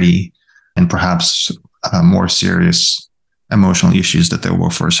variety and perhaps more serious emotional issues that their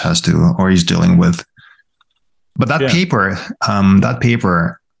workforce has to or is dealing with. But that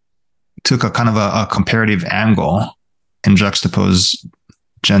paper took a kind of a comparative angle and juxtaposed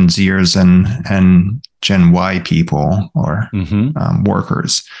Gen Zers and Gen Y people or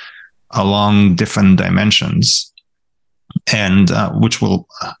workers along different dimensions, and which we'll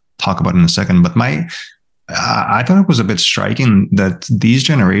talk about in a second. But I thought it was a bit striking that these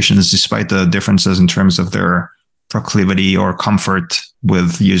generations, despite the differences in terms of their proclivity or comfort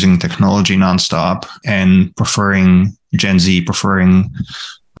with using technology nonstop and Gen Z preferring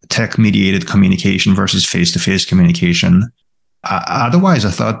tech-mediated communication versus face-to-face communication. Otherwise, I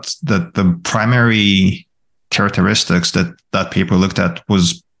thought that the primary characteristics that paper looked at were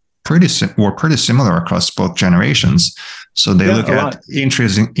pretty similar across both generations. So they look at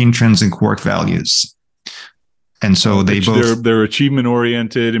intrinsic work values. And so they're achievement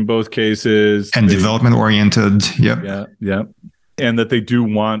oriented in both cases and development oriented. Yep. Yeah. And that they do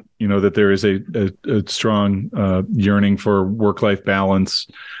want, that there is a strong yearning for work-life balance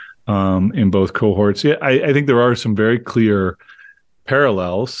in both cohorts. Yeah, I think there are some very clear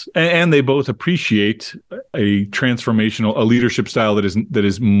parallels, and they both appreciate a leadership style that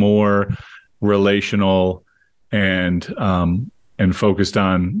is more relational and focused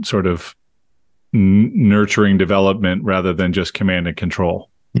on sort of nurturing development rather than just command and control.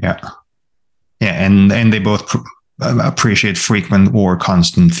 Yeah, and they both appreciate frequent or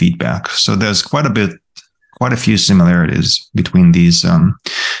constant feedback. So there's quite a few similarities between these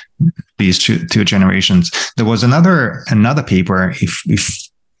two generations. There was another paper, if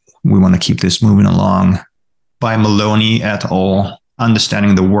we want to keep this moving along, by Maloni et al.,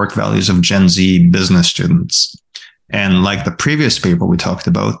 Understanding the Work Values of Gen Z Business Students. And like the previous paper we talked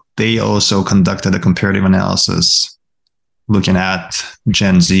about, they also conducted a comparative analysis looking at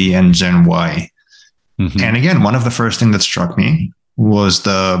Gen Z and Gen Y. Mm-hmm. And again, one of the first things that struck me was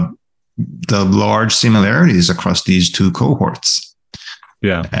the large similarities across these two cohorts.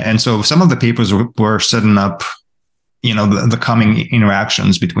 Yeah. And so some of the papers were setting up, the coming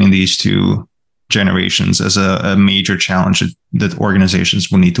interactions between these two generations as a major challenge that organizations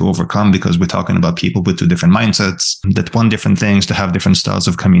will need to overcome, because we're talking about people with two different mindsets that want different things, to have different styles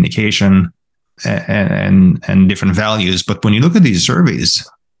of communication and different values. But when you look at these surveys,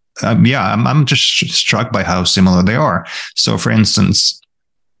 I'm just struck by how similar they are. So for instance,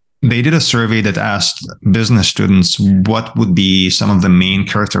 they did a survey that asked business students what would be some of the main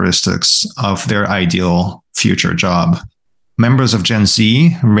characteristics of their ideal future job. Members of Gen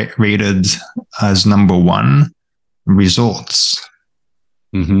Z rated as number one, results.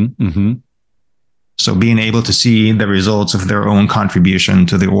 Mm-hmm, mm-hmm. So being able to see the results of their own contribution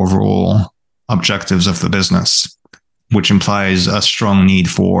to the overall objectives of the business, which implies a strong need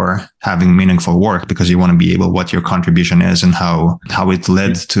for having meaningful work, because you want to be able what your contribution is and how it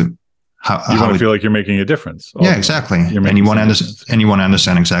led to You want to feel like you're making a difference. Yeah, exactly. And you want to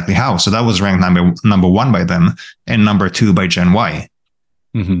understand exactly how. So that was ranked number one by them, and number two by Gen Y.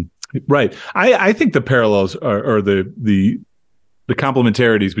 Mm-hmm. Right. I think the parallels or the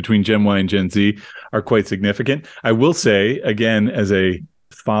complementarities between Gen Y and Gen Z are quite significant. I will say, again, as a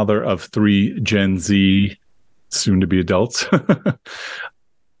father of 3 Gen Z soon-to-be adults,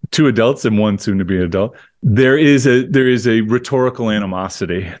 2 adults and 1 soon-to-be adult, there is a rhetorical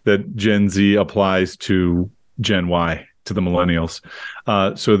animosity that Gen Z applies to Gen Y, to the millennials.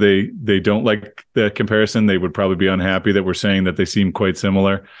 So they don't like the comparison. They would probably be unhappy that we're saying that they seem quite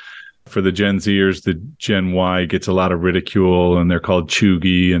similar. For the Gen Zers, the Gen Y gets a lot of ridicule, and they're called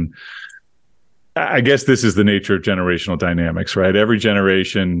chuggy. And I guess this is the nature of generational dynamics, right? Every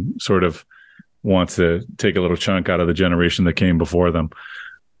generation sort of wants to take a little chunk out of the generation that came before them.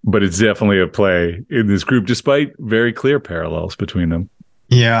 But it's definitely a play in this group, despite very clear parallels between them.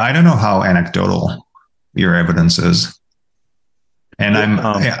 Yeah, I don't know how anecdotal your evidence is. And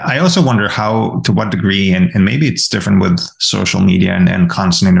I also wonder to what degree, and maybe it's different with social media and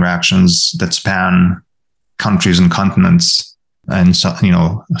constant interactions that span countries and continents, and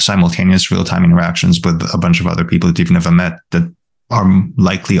simultaneous real-time interactions with a bunch of other people that you've never met that are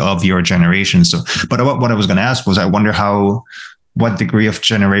likely of your generation. So, but what I was going to ask was, I wonder what degree of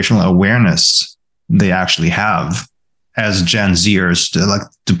generational awareness they actually have as Gen Zers.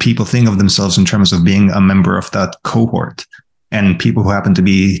 Do people think of themselves in terms of being a member of that cohort? And people who happen to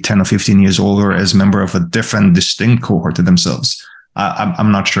be 10 or 15 years older as member of a different, distinct cohort to themselves.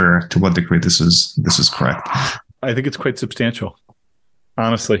 I'm not sure to what degree this is correct. I think it's quite substantial,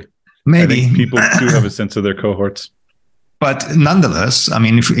 honestly. Maybe. I think people do have a sense of their cohorts. But nonetheless, I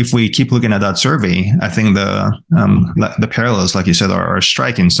mean, if we keep looking at that survey, I think the parallels, like you said, are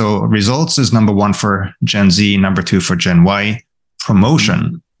striking. So results is number 1 for Gen Z, number 2 for Gen Y.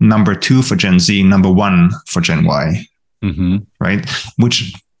 Promotion, number 2 for Gen Z, number 1 for Gen Y. Mm-hmm. Right,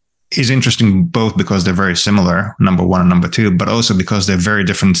 which is interesting both because they're very similar, number 1 and number 2, but also because they're very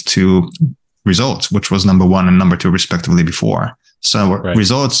different to results, which was number 1 and number 2 respectively before. So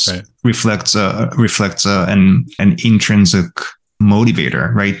results reflects an intrinsic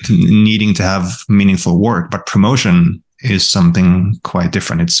motivator, right? Needing to have meaningful work, but promotion is something quite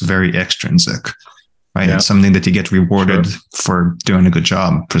different. It's very extrinsic, right? Yeah. It's something that you get rewarded for doing a good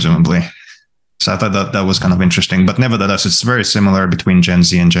job, presumably. So I thought that was kind of interesting, but nevertheless, it's very similar between Gen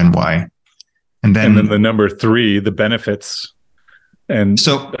Z and Gen Y. And then the number 3, the benefits. And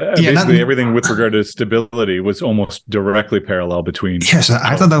so basically everything with regard to stability was almost directly parallel between. Yes,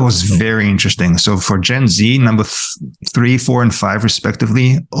 I thought that was very interesting. So for Gen Z, number 3, 4, and 5,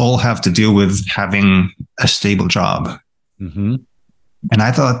 respectively, all have to do with having a stable job. Mm-hmm. And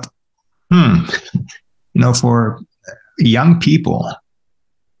I thought, for young people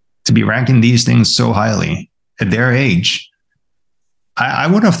to be ranking these things so highly at their age, I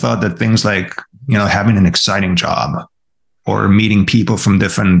would have thought that things like, having an exciting job, or meeting people from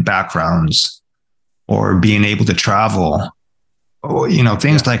different backgrounds, or being able to travel, or,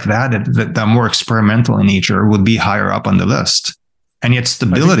 things like that are more experimental in nature would be higher up on the list. And yet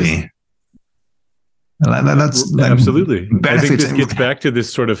stability. That's absolutely. I think this gets back to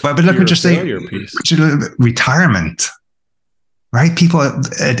this sort of but let me just say, piece. Retirement, right? People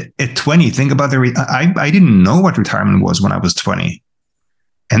at 20, think about I didn't know what retirement was when I was 20.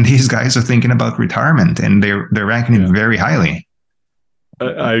 And these guys are thinking about retirement, and they're ranking it very highly.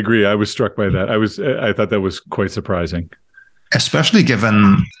 I agree. I was struck by that. I thought that was quite surprising, especially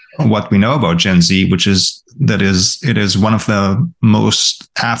given what we know about Gen Z, which is it is one of the most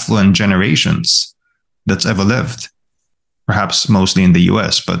affluent generations that's ever lived. Perhaps mostly in the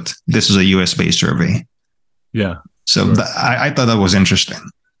US, but this is a US based survey. Yeah. So I thought that was interesting.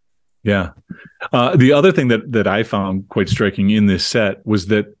 Yeah. The other thing that I found quite striking in this set was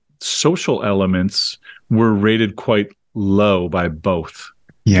that social elements were rated quite low by both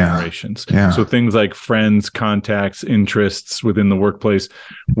generations. Yeah. So things like friends, contacts, interests within the workplace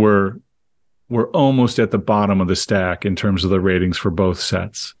were almost at the bottom of the stack in terms of the ratings for both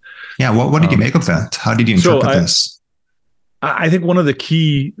sets. Yeah. What did you make of that? How did you interpret this? I think one of the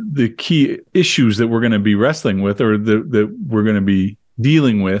key issues that we're going to be wrestling with, or that we're going to be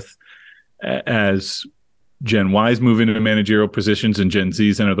dealing with as Gen Ys move into managerial positions and Gen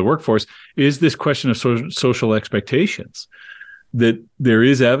Zs enter the workforce, is this question of social expectations. That there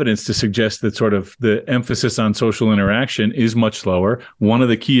is evidence to suggest that sort of the emphasis on social interaction is much lower. One of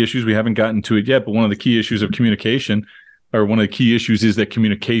the key issues, we haven't gotten to it yet, but one of the key issues of communication, or one of the key issues, is that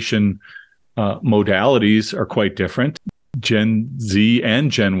communication modalities are quite different. Gen Z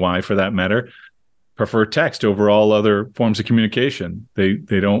and Gen Y, for that matter, prefer text over all other forms of communication. They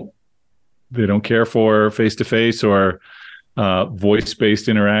don't They don't care for face-to-face or voice-based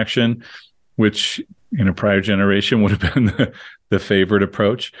interaction, which in a prior generation would have been the favored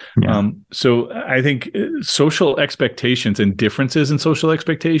approach. Yeah. So I think social expectations and differences in social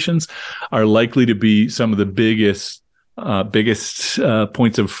expectations are likely to be some of the biggest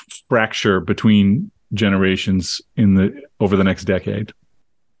points of fracture between generations over the next decade.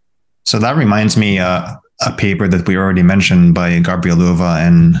 So that reminds me a paper that we already mentioned by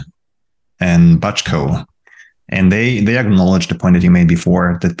Gabrielova and Buchko. And they acknowledge the point that you made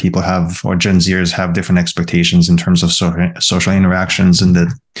before, that people have, or Gen Zers have, different expectations in terms of social interactions, and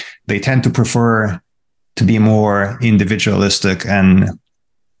that they tend to prefer to be more individualistic, and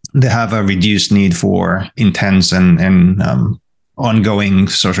they have a reduced need for intense and ongoing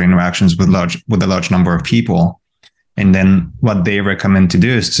social interactions with a large number of people. And then what they recommend to do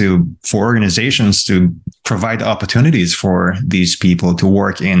is for organizations to provide opportunities for these people to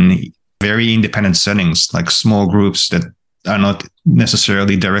work in very independent settings, like small groups that are not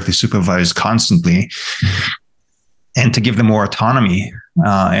necessarily directly supervised constantly, and to give them more autonomy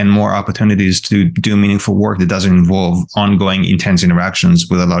and more opportunities to do meaningful work that doesn't involve ongoing intense interactions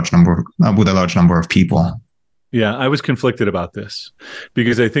with a large number of people. Yeah, I was conflicted about this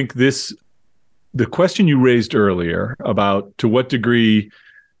because I think the question you raised earlier about to what degree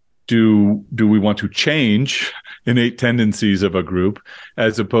do we want to change innate tendencies of a group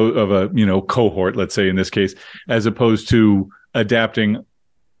as opposed of a cohort, let's say in this case, as opposed to adapting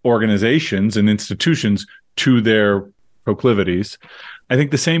organizations and institutions to their proclivities. I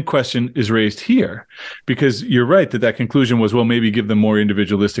think the same question is raised here, because you're right that conclusion was, well, maybe give them more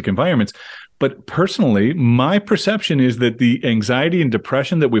individualistic environments. But personally, my perception is that the anxiety and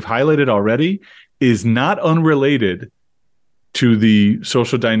depression that we've highlighted already is not unrelated to the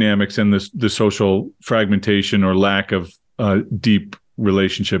social dynamics and the social fragmentation or lack of deep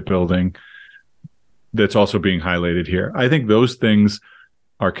relationship building that's also being highlighted here. I think those things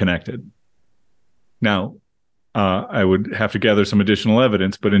are connected. Now, I would have to gather some additional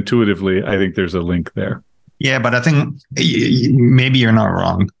evidence, but intuitively, I think there's a link there. Yeah, but I think maybe you're not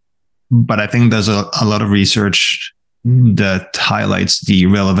wrong, but I think there's a lot of research that highlights the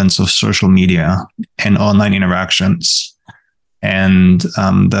relevance of social media and online interactions, and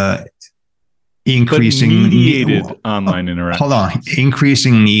the increasing mediated online interaction. Hold on,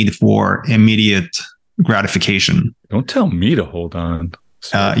 increasing need for immediate gratification. Don't tell me to hold on.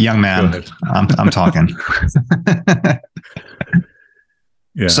 Young man, I'm talking.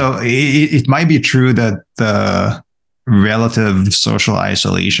 Yeah. So it might be true that the relative social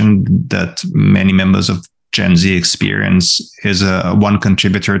isolation that many members of Gen Z experience is one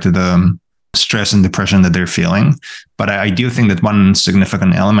contributor to the stress and depression that they're feeling. But I do think that one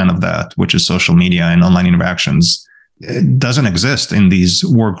significant element of that, which is social media and online interactions, it doesn't exist in these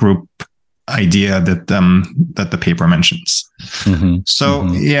work group idea that the paper mentions. Mm-hmm. So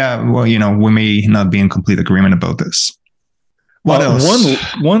yeah, well, we may not be in complete agreement about this. What else?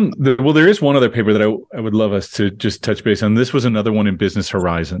 There is one other paper that I would love us to just touch base on. This was another one in Business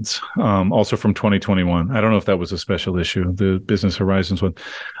Horizons, also from 2021. I don't know if that was a special issue, the Business Horizons one,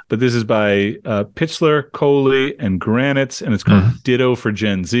 but this is by Pichler, Coley, and Granitz, and it's called DITTO for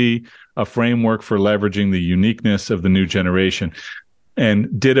Gen Z, a framework for leveraging the uniqueness of the new generation. And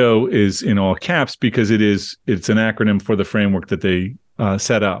DITTO is in all caps because it's an acronym for the framework that they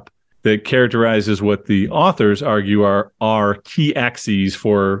set up, that characterizes what the authors argue are key axes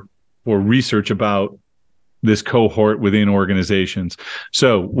for research about this cohort within organizations.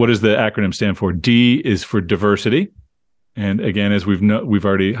 So what does the acronym stand for? D is for diversity. And again, as we've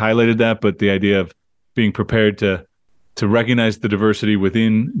already highlighted that, but the idea of being prepared to recognize the diversity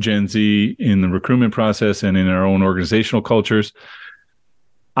within Gen Z in the recruitment process and in our own organizational cultures.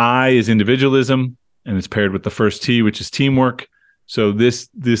 I is individualism, and it's paired with the first T, which is teamwork. So this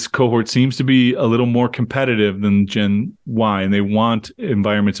cohort seems to be a little more competitive than Gen Y, and they want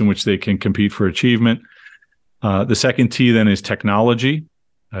environments in which they can compete for achievement. The second T then is technology.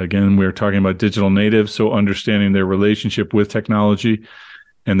 Again, we're talking about digital natives, so understanding their relationship with technology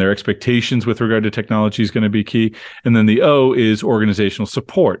and their expectations with regard to technology is going to be key. And then the O is organizational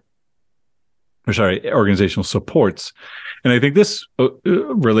supports. And I think this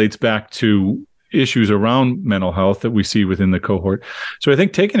relates back to issues around mental health that we see within the cohort. So I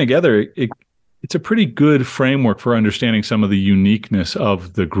think taken together, it's a pretty good framework for understanding some of the uniqueness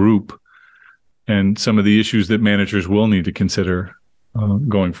of the group and some of the issues that managers will need to consider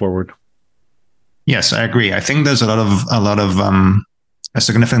going forward. Yes, I agree. I think there's a lot of a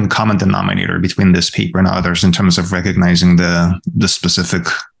significant common denominator between this paper and others in terms of recognizing the specific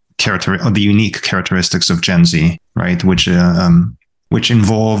the unique characteristics of Gen Z, right? Which which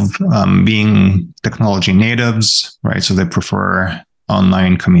involve being technology natives, right? So they prefer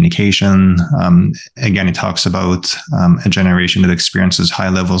online communication. Again, it talks about a generation that experiences high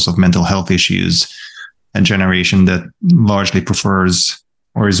levels of mental health issues, a generation that largely prefers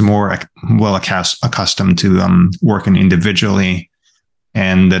or is more accustomed to working individually,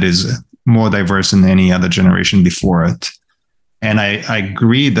 and that is more diverse than any other generation before it. And I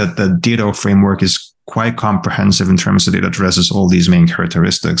agree that the DITTO framework is quite comprehensive in terms that it addresses all these main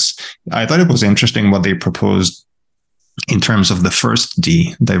characteristics. I thought it was interesting what they proposed in terms of the first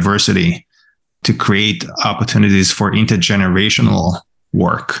D, diversity, to create opportunities for intergenerational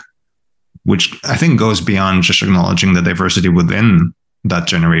work, which I think goes beyond just acknowledging the diversity within that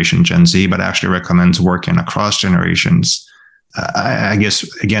generation, Gen Z, but actually recommends working across generations. I guess,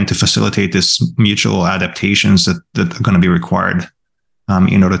 again, to facilitate this mutual adaptations that are going to be required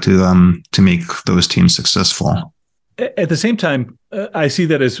in order to make those teams successful. At the same time, I see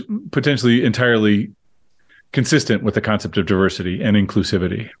that as potentially entirely consistent with the concept of diversity and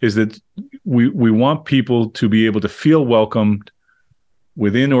inclusivity, is that we want people to be able to feel welcomed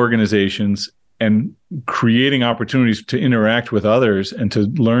within organizations, and creating opportunities to interact with others and to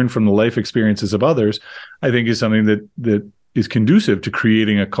learn from the life experiences of others, I think is something that is conducive to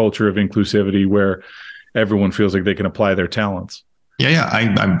creating a culture of inclusivity where everyone feels like they can apply their talents. Yeah,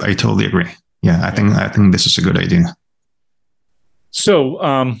 I totally agree. Yeah, I think this is a good idea. So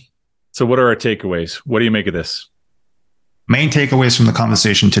what are our takeaways? What do you make of this? Main takeaways from the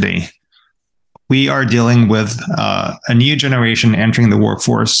conversation today. We are dealing with a new generation entering the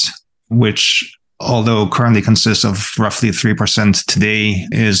workforce, which, although currently consists of roughly 3% today,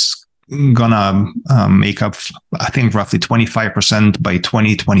 is gonna make up, I think, roughly 25% by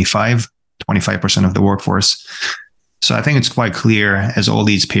 2025, 25% of the workforce. So I think it's quite clear, as all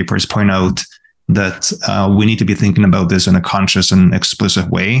these papers point out, that we need to be thinking about this in a conscious and explicit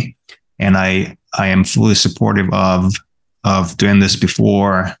way. And I am fully supportive of doing this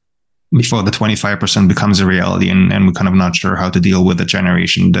before the 25% becomes a reality, and we're kind of not sure how to deal with a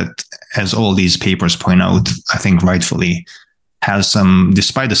generation that, as all these papers point out, I think rightfully has some,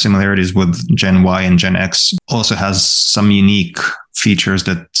 despite the similarities with Gen Y and Gen X, also has some unique features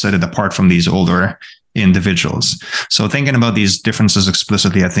that set it apart from these older individuals. So thinking about these differences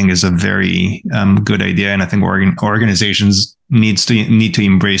explicitly, I think, is a very good idea. And I think organizations need to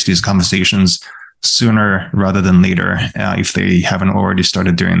embrace these conversations sooner rather than later, if they haven't already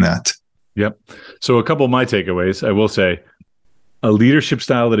started doing that. Yep. So a couple of my takeaways, I will say, a leadership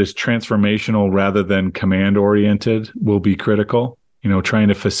style that is transformational rather than command oriented will be critical. Trying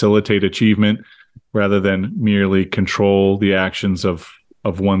to facilitate achievement rather than merely control the actions of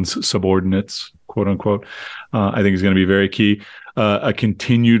one's subordinates, quote unquote, I think is going to be very key. A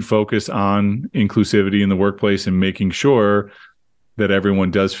continued focus on inclusivity in the workplace and making sure that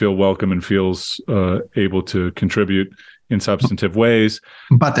everyone does feel welcome and feels able to contribute in substantive ways.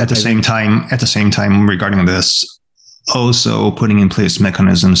 But at the same time, regarding this, also putting in place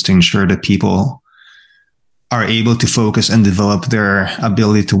mechanisms to ensure that people are able to focus and develop their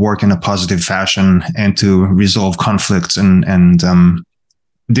ability to work in a positive fashion and to resolve conflicts and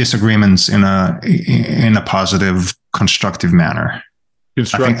disagreements in a positive, constructive manner.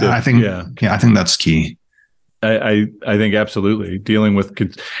 Constructive. I think that's key. I think absolutely dealing with,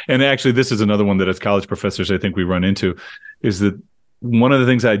 and actually this is another one that as college professors I think we run into, is that one of the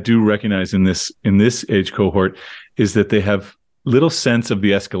things I do recognize in this age cohort is that they have little sense of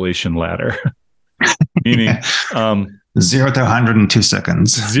the escalation ladder, meaning 0 to 100 in 2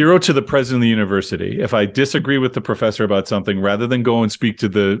 seconds. 0 to the president of the university. If I disagree with the professor about something, rather than go and speak to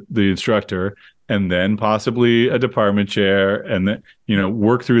the instructor and then possibly a department chair and then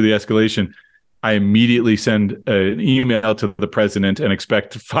work through the escalation, I immediately send an email to the president and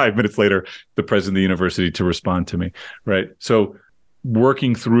expect 5 minutes later the president of the university to respond to me, right? So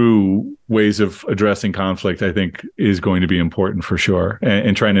working through ways of addressing conflict, I think, is going to be important for sure,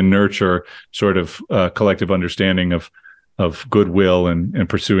 and trying to nurture sort of collective understanding of goodwill and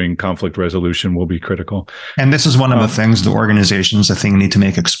pursuing conflict resolution will be critical. And this is one of the things the organizations, I think, need to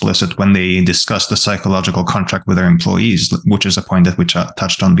make explicit when they discuss the psychological contract with their employees, which is a point that we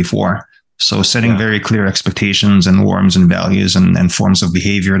touched on before. So setting very clear expectations and norms and values and forms of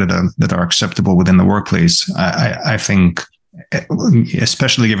behavior that are acceptable within the workplace. I think,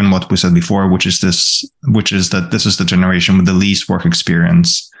 especially given what we said before, which is that this is the generation with the least work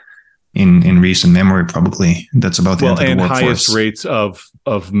experience in recent memory, probably, that's about the end of the workforce. And highest rates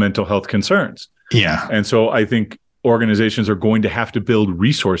of mental health concerns. Yeah. And so I think organizations are going to have to build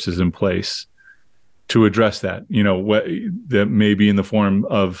resources in place to address that, that may be in the form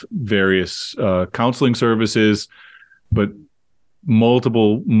of various counseling services, but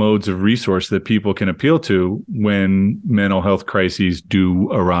multiple modes of resource that people can appeal to when mental health crises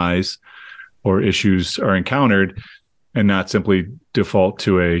do arise or issues are encountered, and not simply default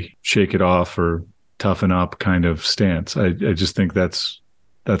to a shake it off or toughen up kind of stance. I just think that's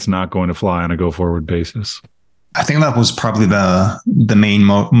not going to fly on a go forward basis. I think that was probably the main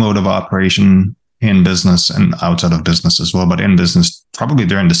mode of operation in business and outside of business as well, but in business probably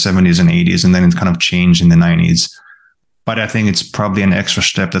during the 70s and 80s, and then it kind of changed in the 90s. But I think it's probably an extra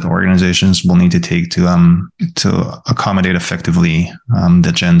step that organizations will need to take to accommodate effectively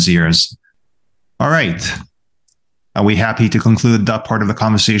the Gen Zers. All right. Are we happy to conclude that part of the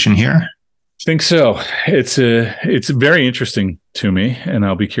conversation here? I think so. It's very interesting to me, and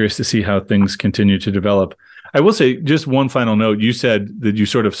I'll be curious to see how things continue to develop. I will say just one final note. You said that you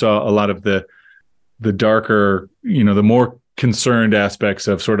sort of saw a lot of the darker, the more concerned aspects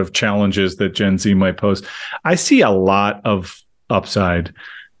of sort of challenges that Gen Z might pose. I see a lot of upside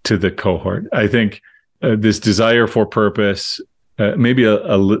to the cohort. I think this desire for purpose, maybe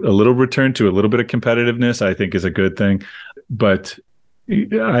a little return to a little bit of competitiveness, I think is a good thing. But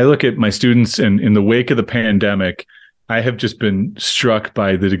I look at my students, and in the wake of the pandemic, I have just been struck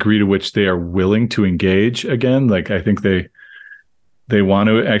by the degree to which they are willing to engage again. Like, I think they want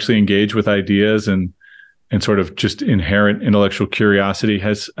to actually engage with ideas, and sort of just inherent intellectual curiosity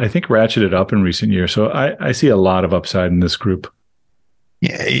has, I think, ratcheted up in recent years. So I see a lot of upside in this group.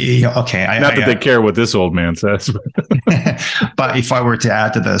 Yeah, okay. Not that they care what this old man says. But if I were to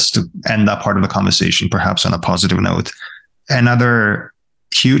add to this, to end that part of the conversation, perhaps on a positive note, another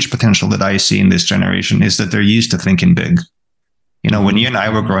huge potential that I see in this generation is that they're used to thinking big. When you and I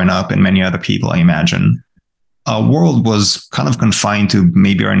were growing up, and many other people, I imagine, our world was kind of confined to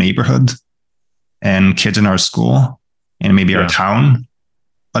maybe our neighborhood and kids in our school and maybe our town,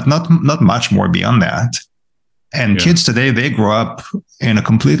 but not much more beyond that. And kids today, they grow up in a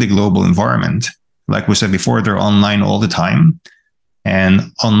completely global environment. Like we said before, they're online all the time. And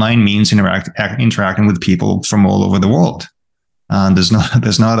online means interacting with people from all over the world. There's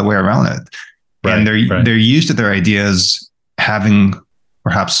no other way around it. Right, and they're used to their ideas having,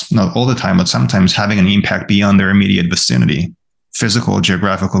 perhaps not all the time, but sometimes having an impact beyond their immediate vicinity, physical,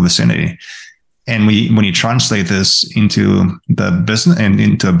 geographical vicinity. And when you translate this into the business and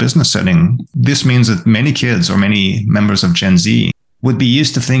into a business setting, this means that many kids or many members of Gen Z would be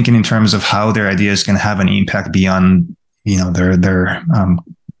used to thinking in terms of how their ideas can have an impact beyond, their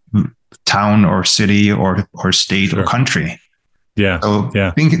town or city or state or country. Yeah. So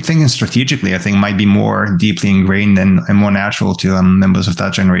thinking strategically, I think, might be more deeply ingrained and more natural to members of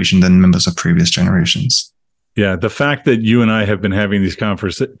that generation than members of previous generations. Yeah, the fact that you and I have been having these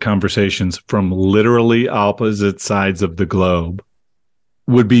conversations from literally opposite sides of the globe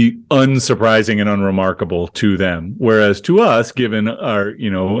would be unsurprising and unremarkable to them. Whereas to us, given our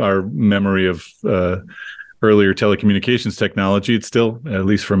memory of earlier telecommunications technology, it's still, at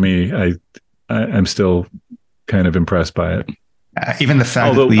least for me, I'm still kind of impressed by it. Even the fact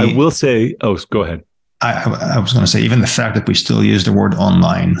Although I will say, go ahead. I was going to say, even the fact that we still use the word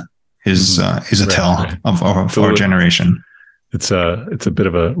online is a tell of our generation. It's a bit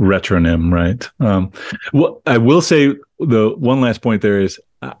of a retronym, right? Well, I will say the one last point there is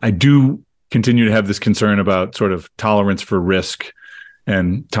I do continue to have this concern about sort of tolerance for risk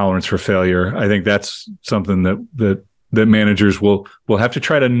and tolerance for failure. I think that's something that managers will have to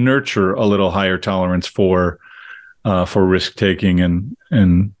try to nurture a little higher tolerance for risk taking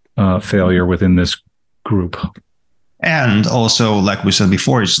and failure within this group. And also, like we said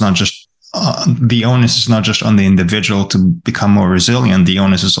before, it's not just the onus is not just on the individual to become more resilient. The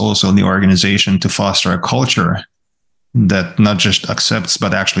onus is also on the organization to foster a culture that not just accepts,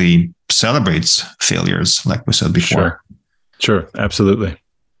 but actually celebrates failures, like we said before. Sure, absolutely.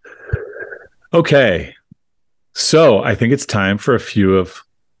 Okay, so I think it's time for a few of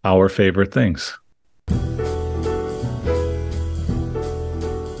our favorite things.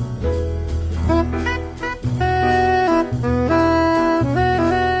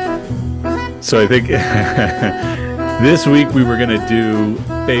 So I think this week we were going to do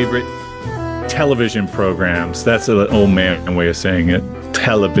favorite television programs. That's an old man way of saying it.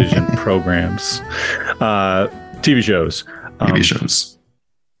 Television programs. TV shows. TV shows.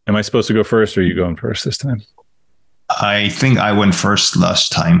 Am I supposed to go first, or are you going first this time? I think I went first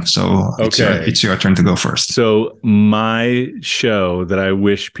last time, so it's your turn to go first. So my show that I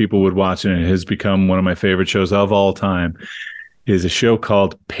wish people would watch, and it has become one of my favorite shows of all time, is a show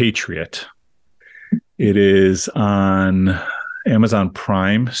called Patriot. It is on Amazon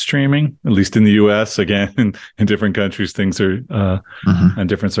Prime streaming, at least in the US. Again, in different countries, things are on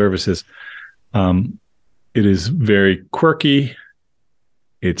different services. It is very quirky.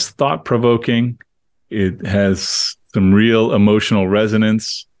 It's thought-provoking. It has some real emotional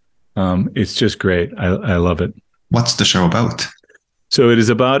resonance. It's just great. I love it. What's the show about? So it is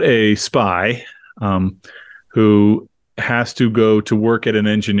about a spy who has to go to work at an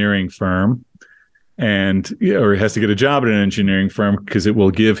engineering firm or has to get a job at an engineering firm because it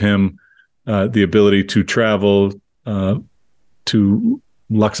will give him the ability to travel to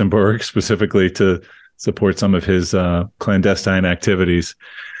Luxembourg specifically to support some of his clandestine activities.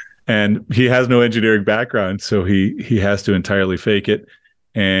 And he has no engineering background, so he has to entirely fake it.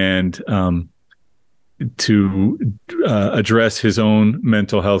 And to address his own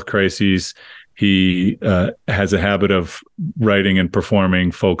mental health crises, he has a habit of writing and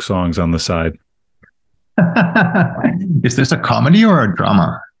performing folk songs on the side. Is this a comedy or a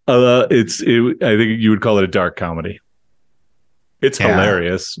drama? I think you would call it a dark comedy. It's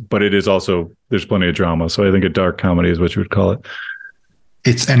hilarious, but it is also, there's plenty of drama. So I think a dark comedy is what you would call it.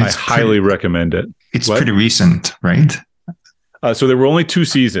 I highly recommend it. It's pretty recent, right? So there were only 2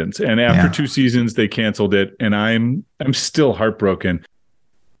 seasons, and after 2 seasons, they canceled it, and I'm still heartbroken.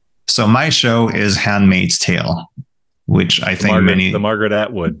 So my show is Handmaid's Tale, which I think the Margaret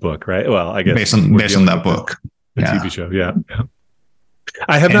Atwood book, right? Well, I guess based on that book, the TV show, yeah.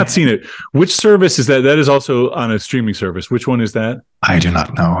 I have not seen it. Which service is that? That is also on a streaming service. Which one is that? I do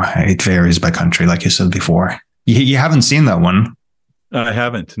not know. It varies by country, like you said before. You haven't seen that one? I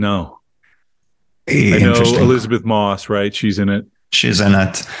haven't. No. I know Elizabeth Moss, right? She's in it. She's in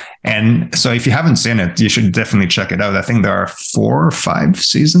it. And so if you haven't seen it, you should definitely check it out. I think there are 4 or 5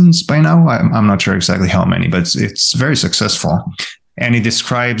 seasons by now. I'm not sure exactly how many, but it's very successful. And it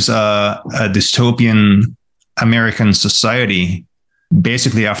describes a dystopian American society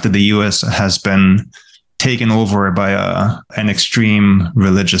basically after the US has been taken over by an extreme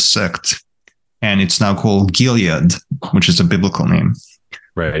religious sect. And it's now called Gilead, which is a biblical name.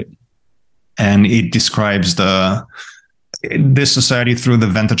 Right. And it describes this society through the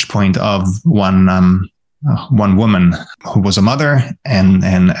vantage point of one woman who was a mother and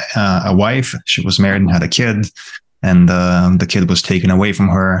a wife. She was married and had a kid, and the kid was taken away from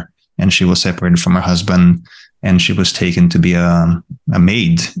her, and she was separated from her husband, and she was taken to be a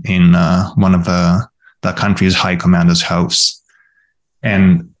maid in one of the country's high commander's house.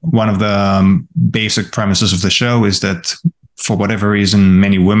 And one of the basic premises of the show is that for whatever reason,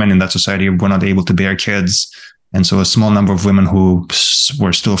 many women in that society were not able to bear kids. And so a small number of women who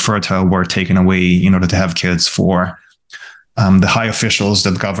were still fertile were taken away in order to have kids for the high officials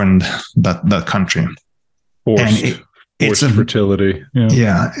that governed that country. Forced fertility.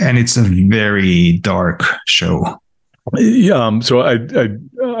 Yeah. And it's a very dark show. Yeah. So I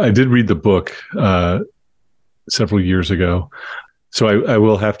did read the book several years ago. So I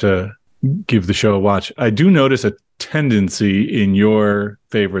will have to give the show a watch. I do notice a tendency in your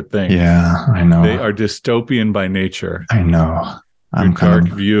favorite thing. Yeah, I know. They are dystopian by nature. I know. Your dark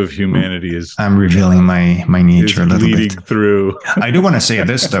view of humanity is. I'm revealing my nature a little bit. Through. I do want to say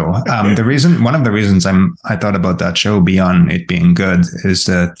this though. One of the reasons I thought about that show beyond it being good is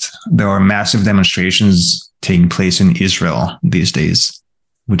that there are massive demonstrations taking place in Israel these days,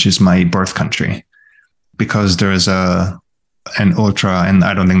 which is my birth country, because there is an ultra, and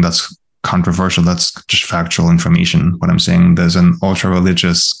I don't think that's controversial, that's just factual information. What I'm saying, there's an ultra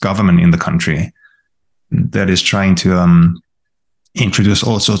religious government in the country that is trying to introduce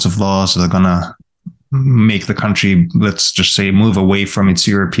all sorts of laws that are gonna make the country, let's just say, move away from its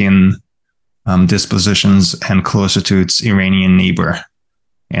European dispositions and closer to its Iranian neighbor.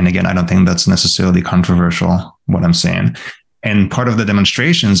 And again, I don't think that's necessarily controversial, what I'm saying. And part of the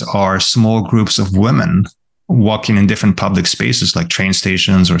demonstrations are small groups of women walking in different public spaces like train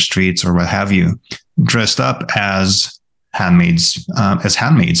stations or streets or what have you, dressed up as handmaids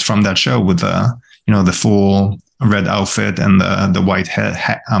from that show with the full red outfit and the white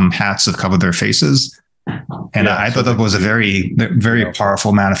hats that cover their faces. And I thought that was a very, very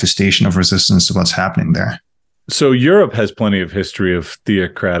powerful manifestation of resistance to what's happening there. So Europe has plenty of history of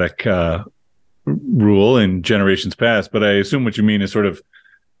theocratic rule in generations past, but I assume what you mean is sort of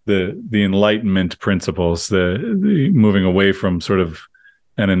the Enlightenment principles, the moving away from sort of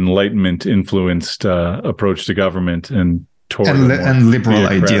an Enlightenment influenced approach to government and toward liberal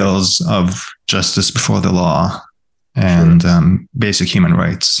ideals of justice before the law and basic human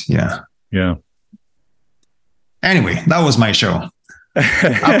rights. Yeah. Anyway, that was my show.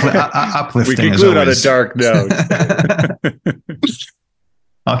 Uplifting. We conclude on a dark note.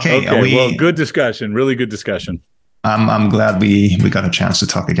 Okay. Well, good discussion. Really good discussion. I'm glad we got a chance to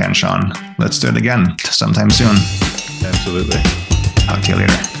talk again, Sean. Let's do it again sometime soon. Absolutely. Talk to you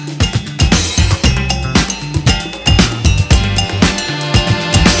later.